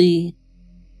healthy,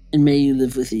 and may you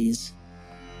live with ease.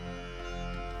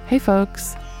 Hey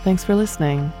folks, thanks for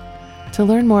listening. To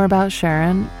learn more about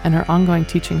Sharon and her ongoing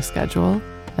teaching schedule,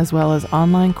 as well as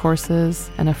online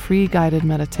courses and a free guided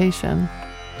meditation,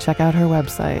 check out her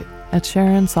website at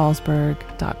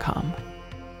SharonSalzberg.com.